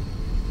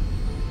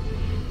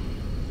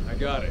 I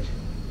got it.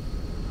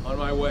 On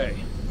my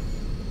way.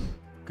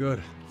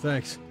 Good,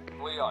 thanks.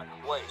 Leon,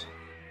 wait.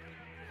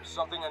 There's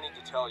something I need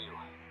to tell you.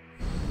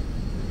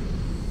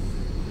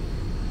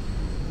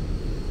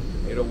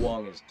 Ada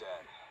Wong is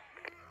dead.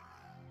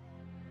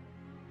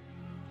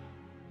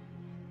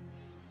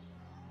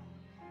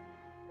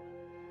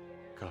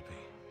 Copy.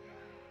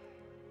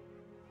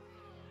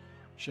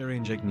 Sherry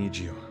and Jake need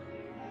you.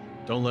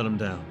 Don't let them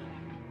down.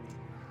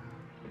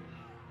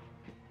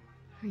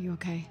 Are you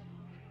okay?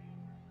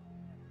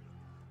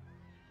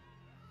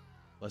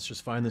 Let's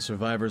just find the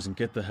survivors and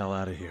get the hell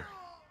out of here.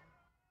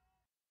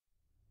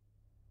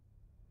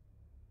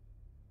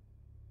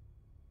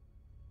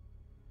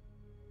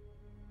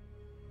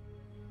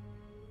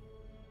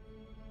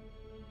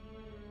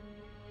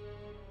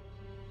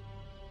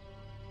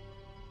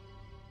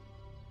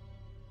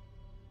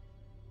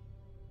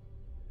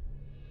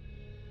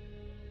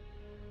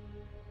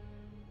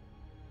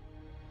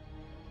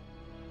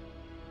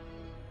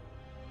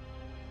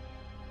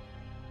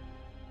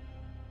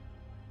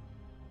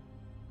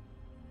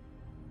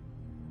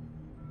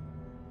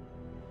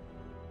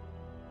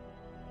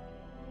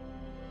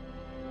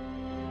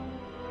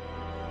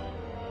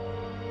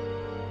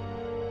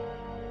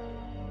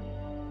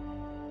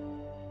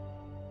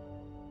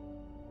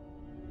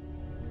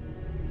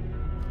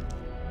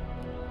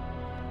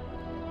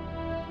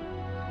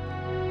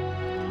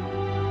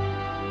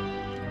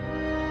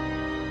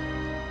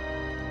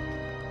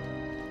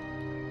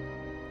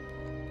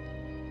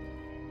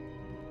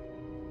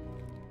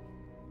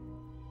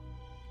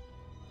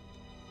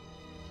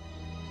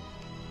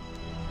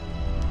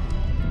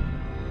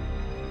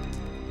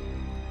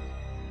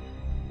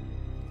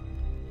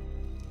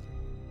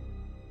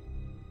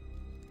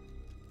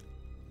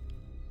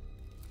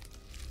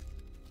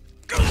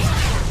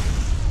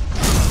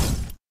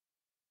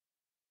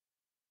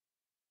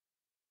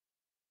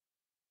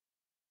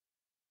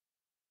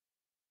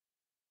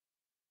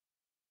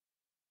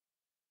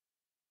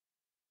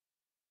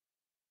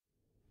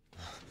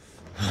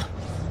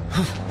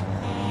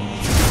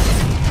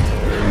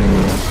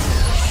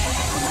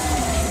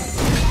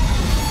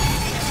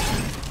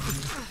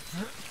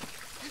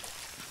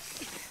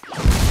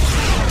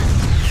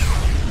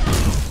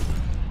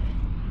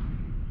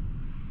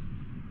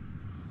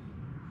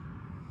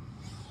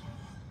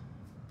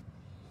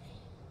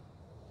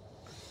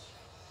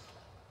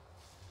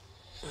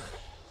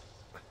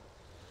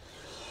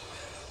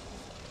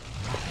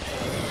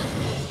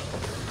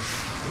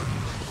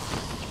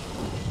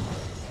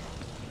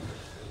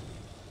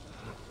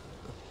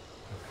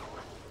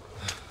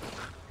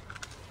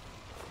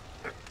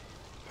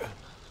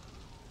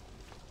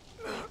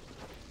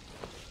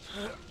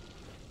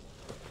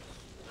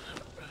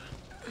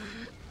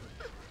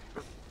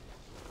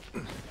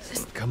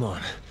 Come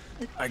on.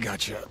 I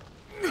got you.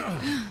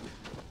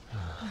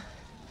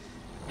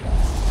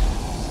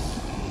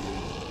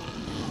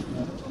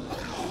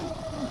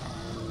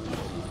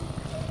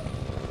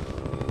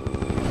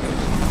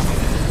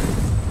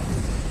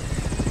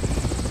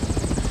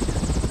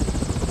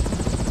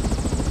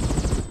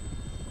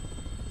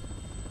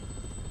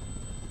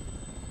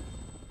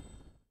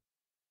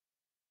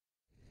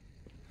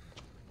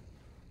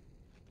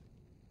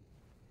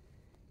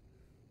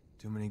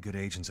 Too many good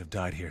agents have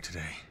died here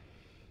today.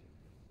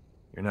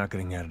 You're not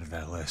getting added to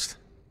that list.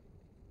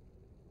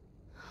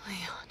 Leon.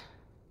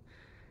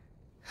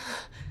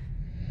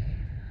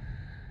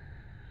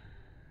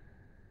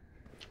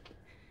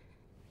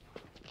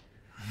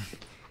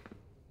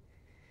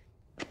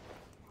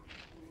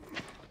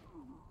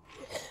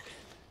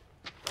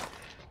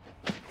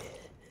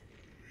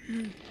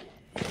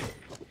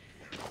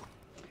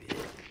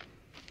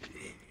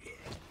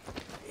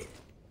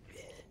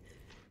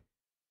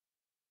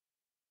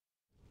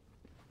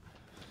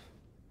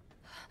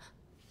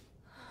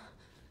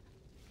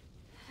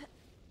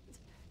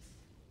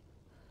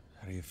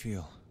 How do you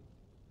feel?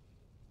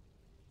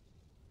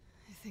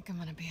 I think I'm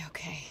gonna be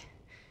okay.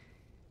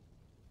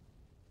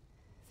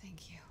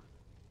 Thank you.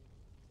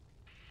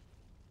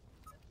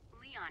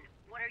 Leon,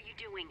 what are you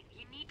doing?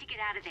 You need to get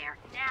out of there,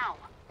 now!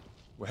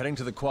 We're heading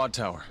to the quad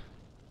tower.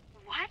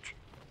 What?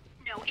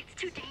 No, it's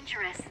too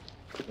dangerous.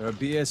 There are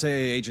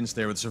BSAA agents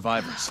there with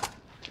survivors.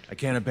 I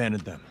can't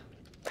abandon them.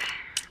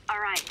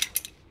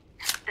 Alright.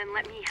 Then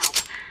let me help.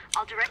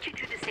 I'll direct you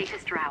through the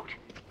safest route.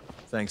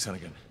 Thanks,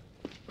 Hunnigan.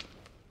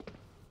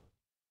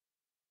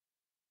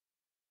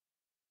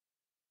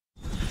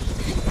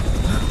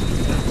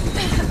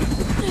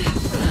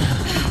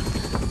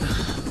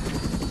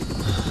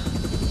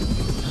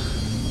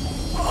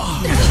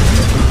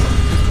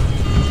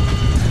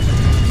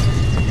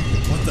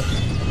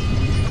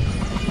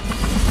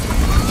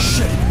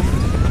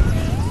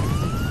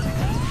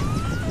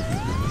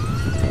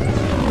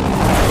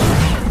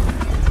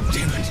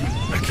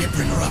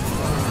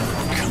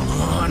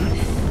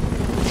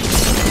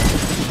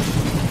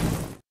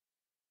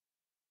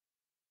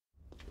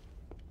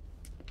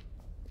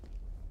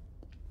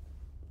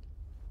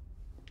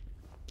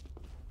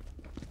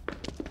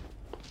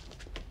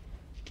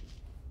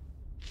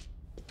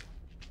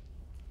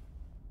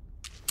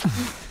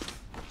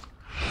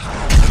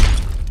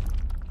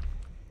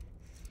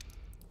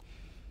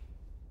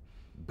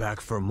 Back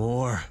for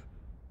more.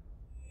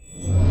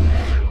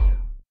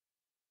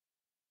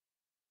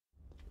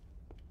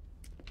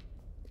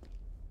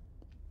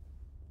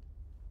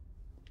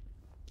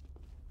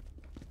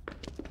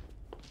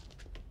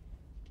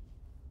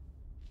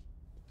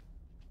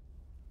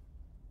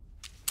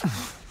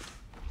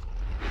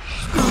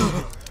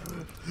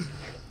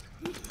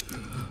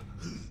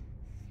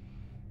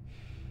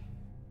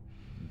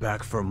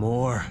 back for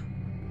more?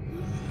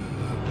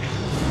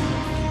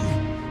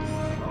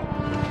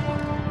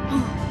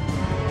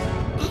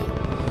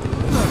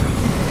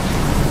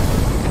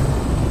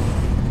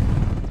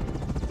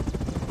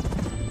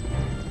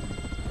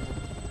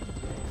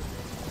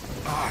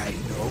 I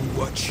know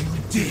what you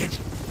did!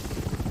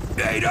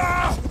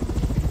 Ada!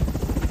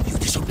 You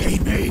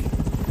disobeyed me!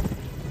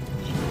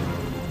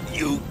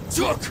 You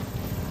took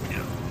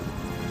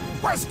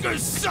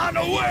Wesker's son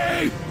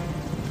away!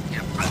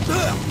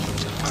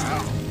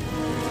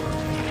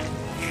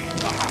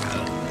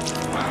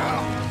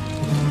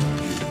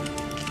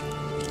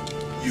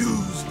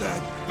 Use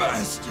that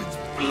bastard's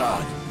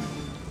blood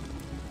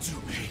to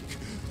make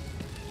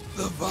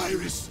the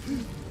virus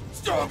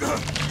stronger!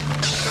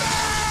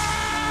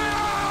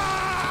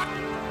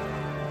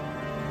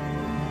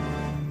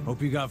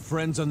 Hope you got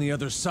friends on the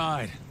other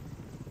side.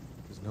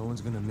 Because no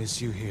one's gonna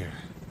miss you here.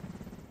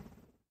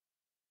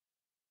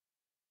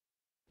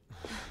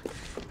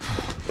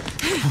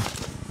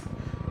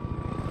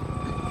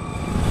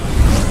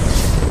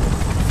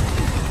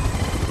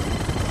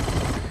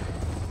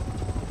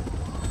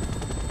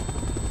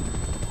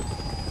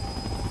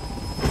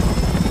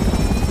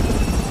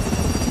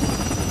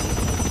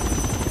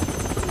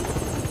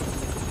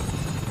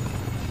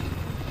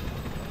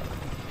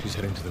 She's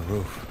heading to the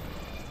roof.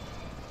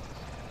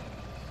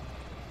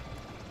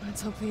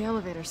 Let's hope the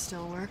elevator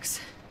still works.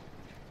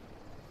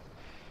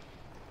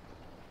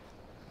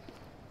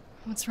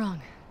 What's wrong?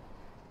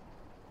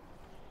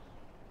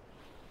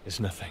 It's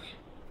nothing.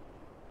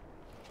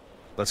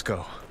 Let's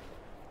go.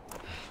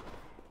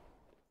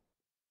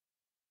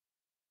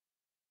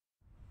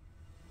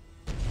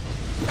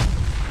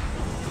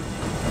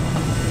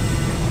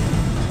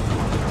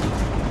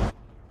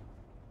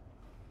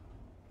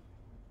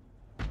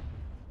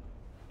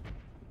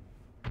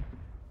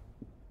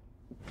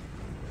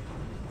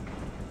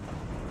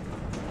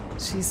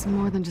 She's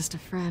more than just a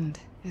friend,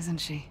 isn't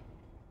she?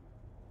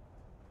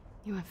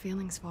 You have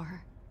feelings for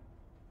her.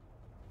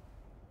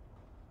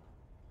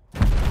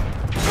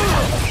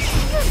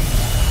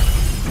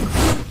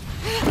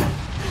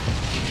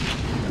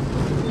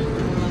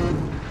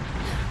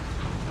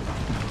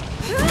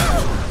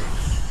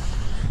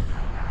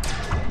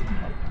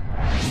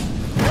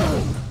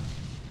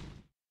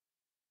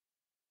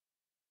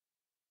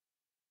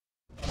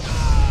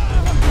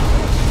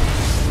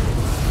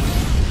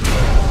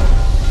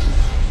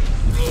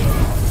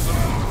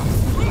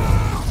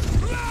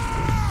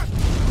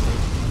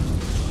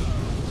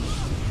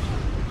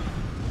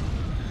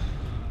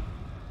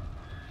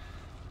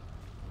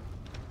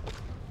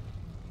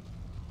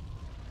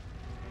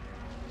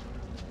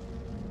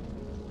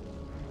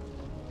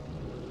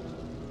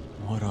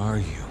 What are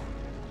you?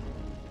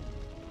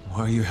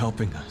 Why are you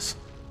helping us?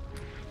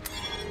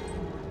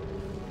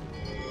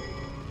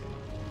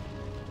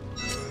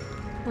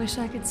 Wish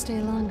I could stay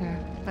longer,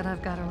 but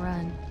I've got to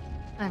run.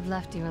 I've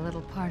left you a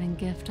little parting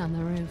gift on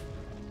the roof.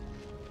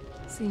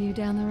 See you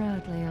down the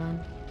road,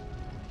 Leon.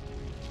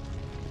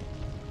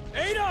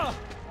 Ada!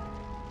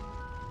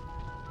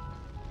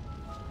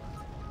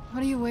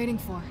 What are you waiting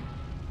for?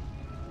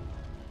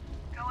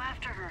 Go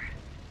after her.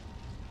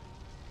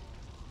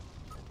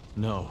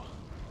 No.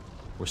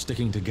 We're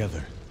sticking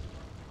together.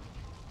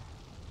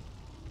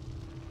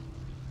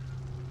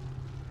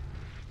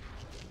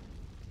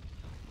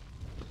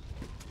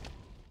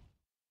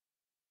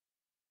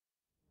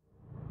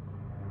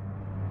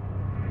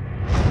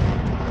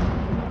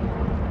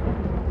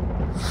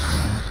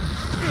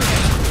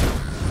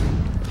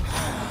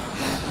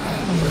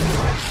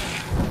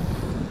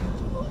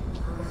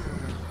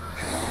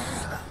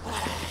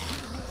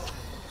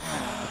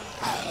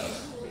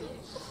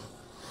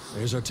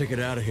 There's our ticket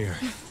out of here.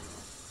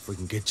 If we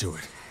can get to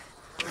it.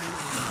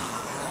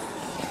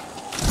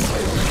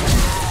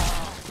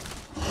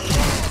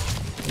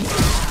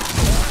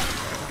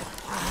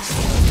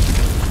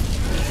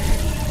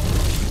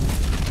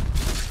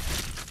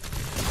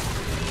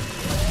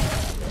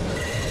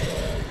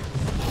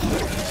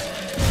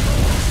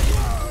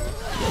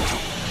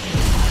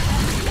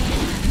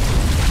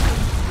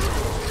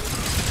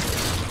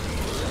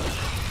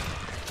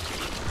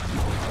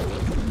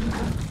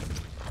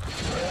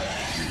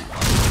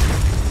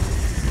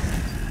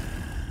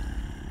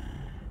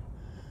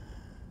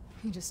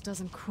 He just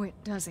doesn't quit,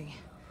 does he?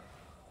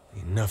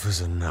 Enough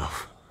is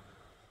enough.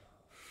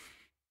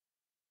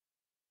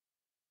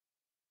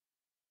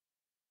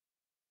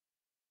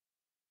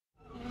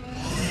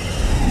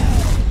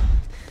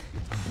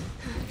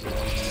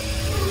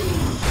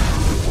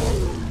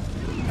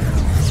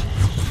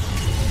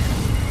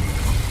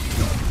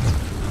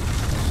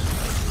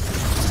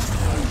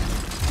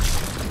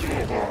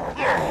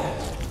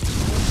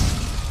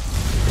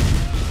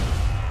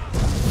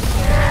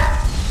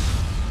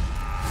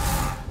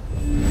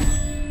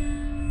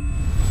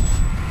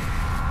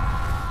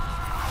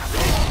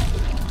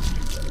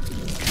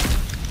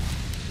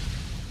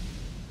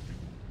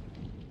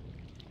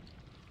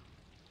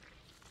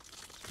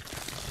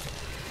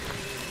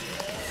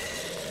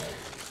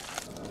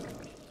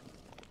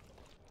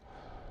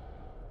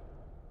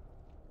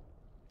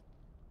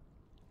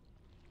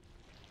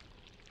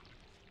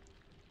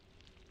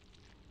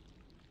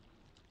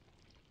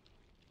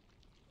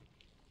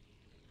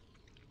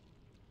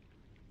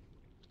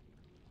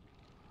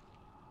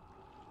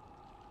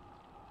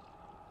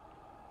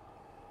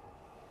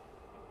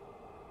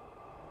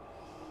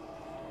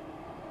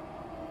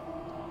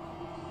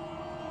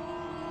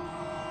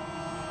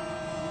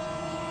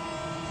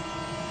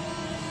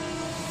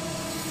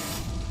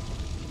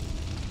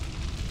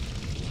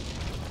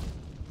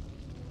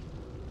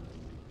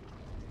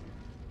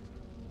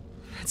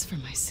 That's for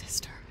my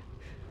sister.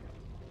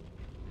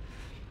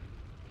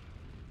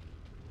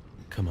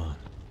 Come on.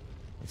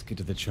 Let's get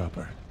to the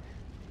chopper.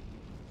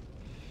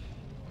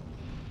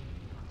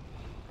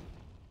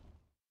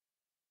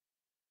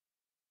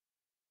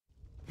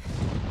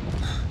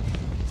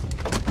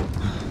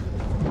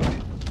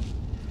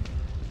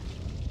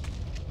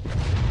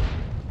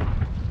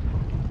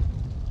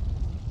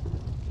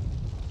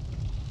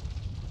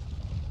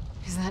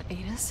 Is that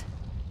Ada's?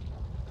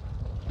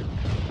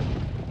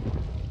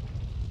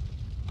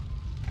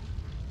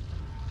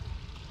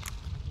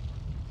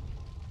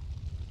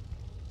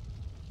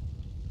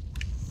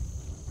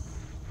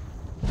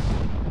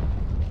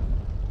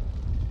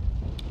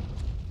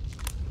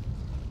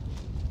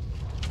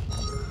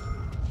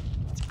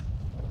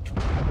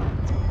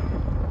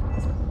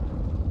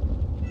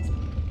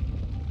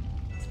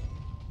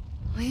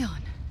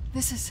 Leon,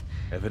 this is...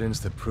 Evidence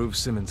that proves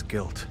Simmons'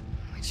 guilt.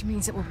 Which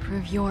means it will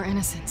prove your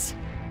innocence.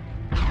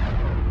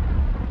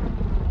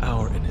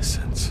 Our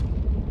innocence.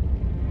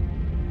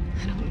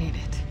 I don't need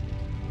it.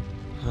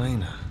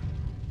 Lena.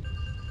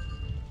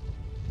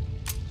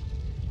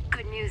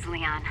 Good news,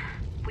 Leon.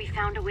 We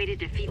found a way to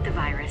defeat the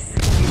virus.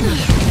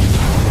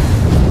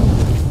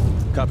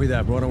 Copy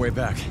that. We're on our way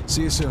back.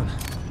 See you soon.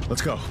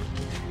 Let's go.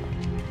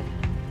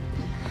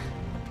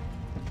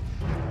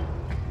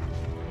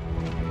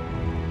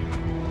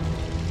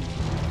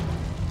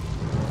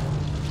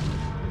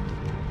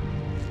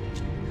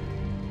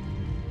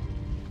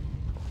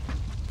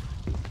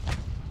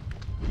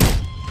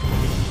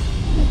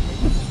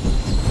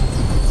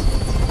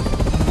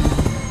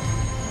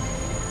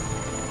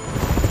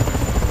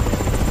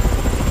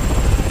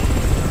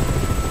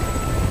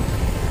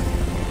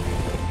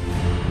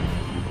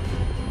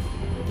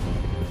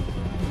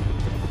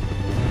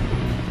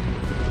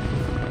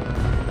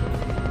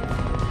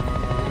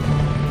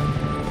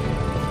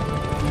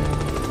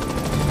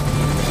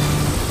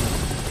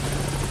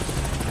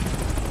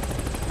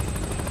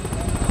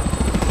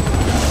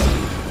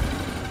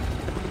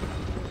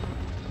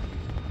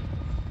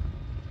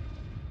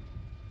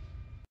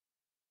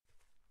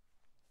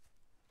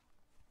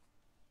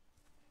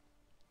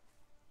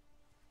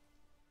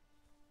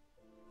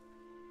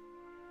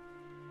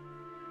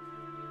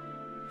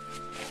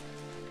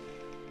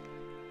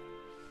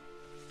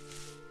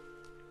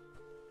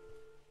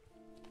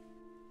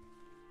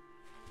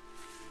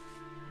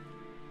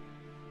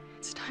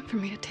 It's time for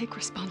me to take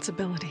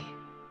responsibility.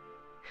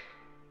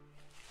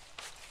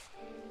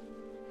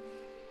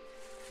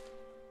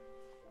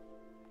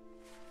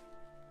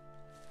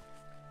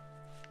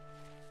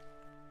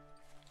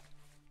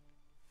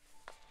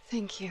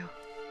 Thank you.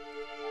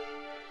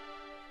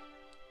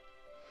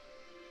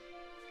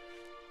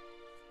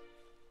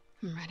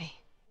 I'm ready.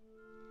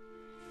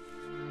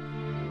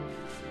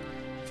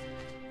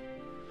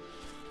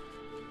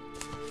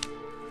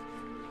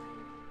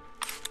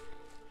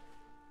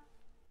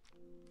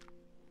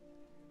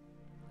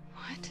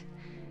 What?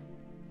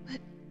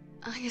 But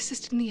I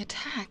assisted in the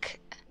attack.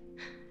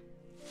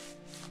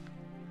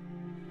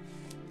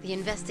 The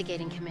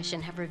Investigating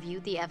Commission have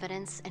reviewed the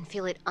evidence and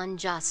feel it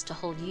unjust to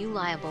hold you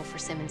liable for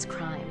Simmons'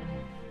 crime.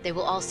 They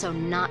will also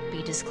not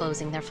be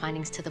disclosing their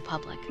findings to the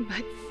public.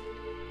 But...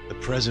 The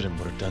President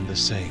would have done the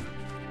same.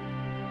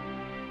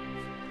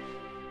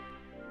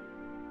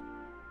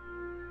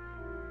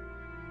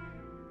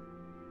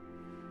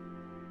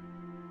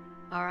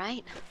 All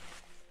right.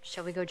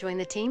 Shall we go join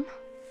the team?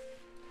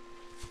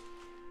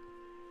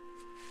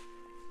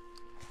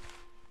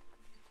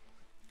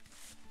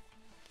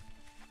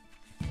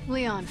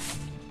 Leon.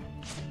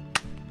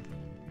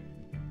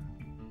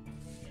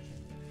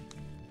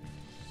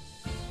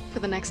 For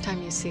the next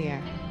time you see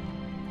her.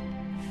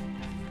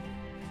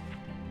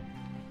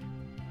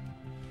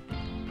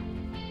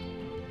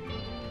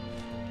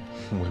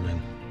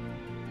 Women.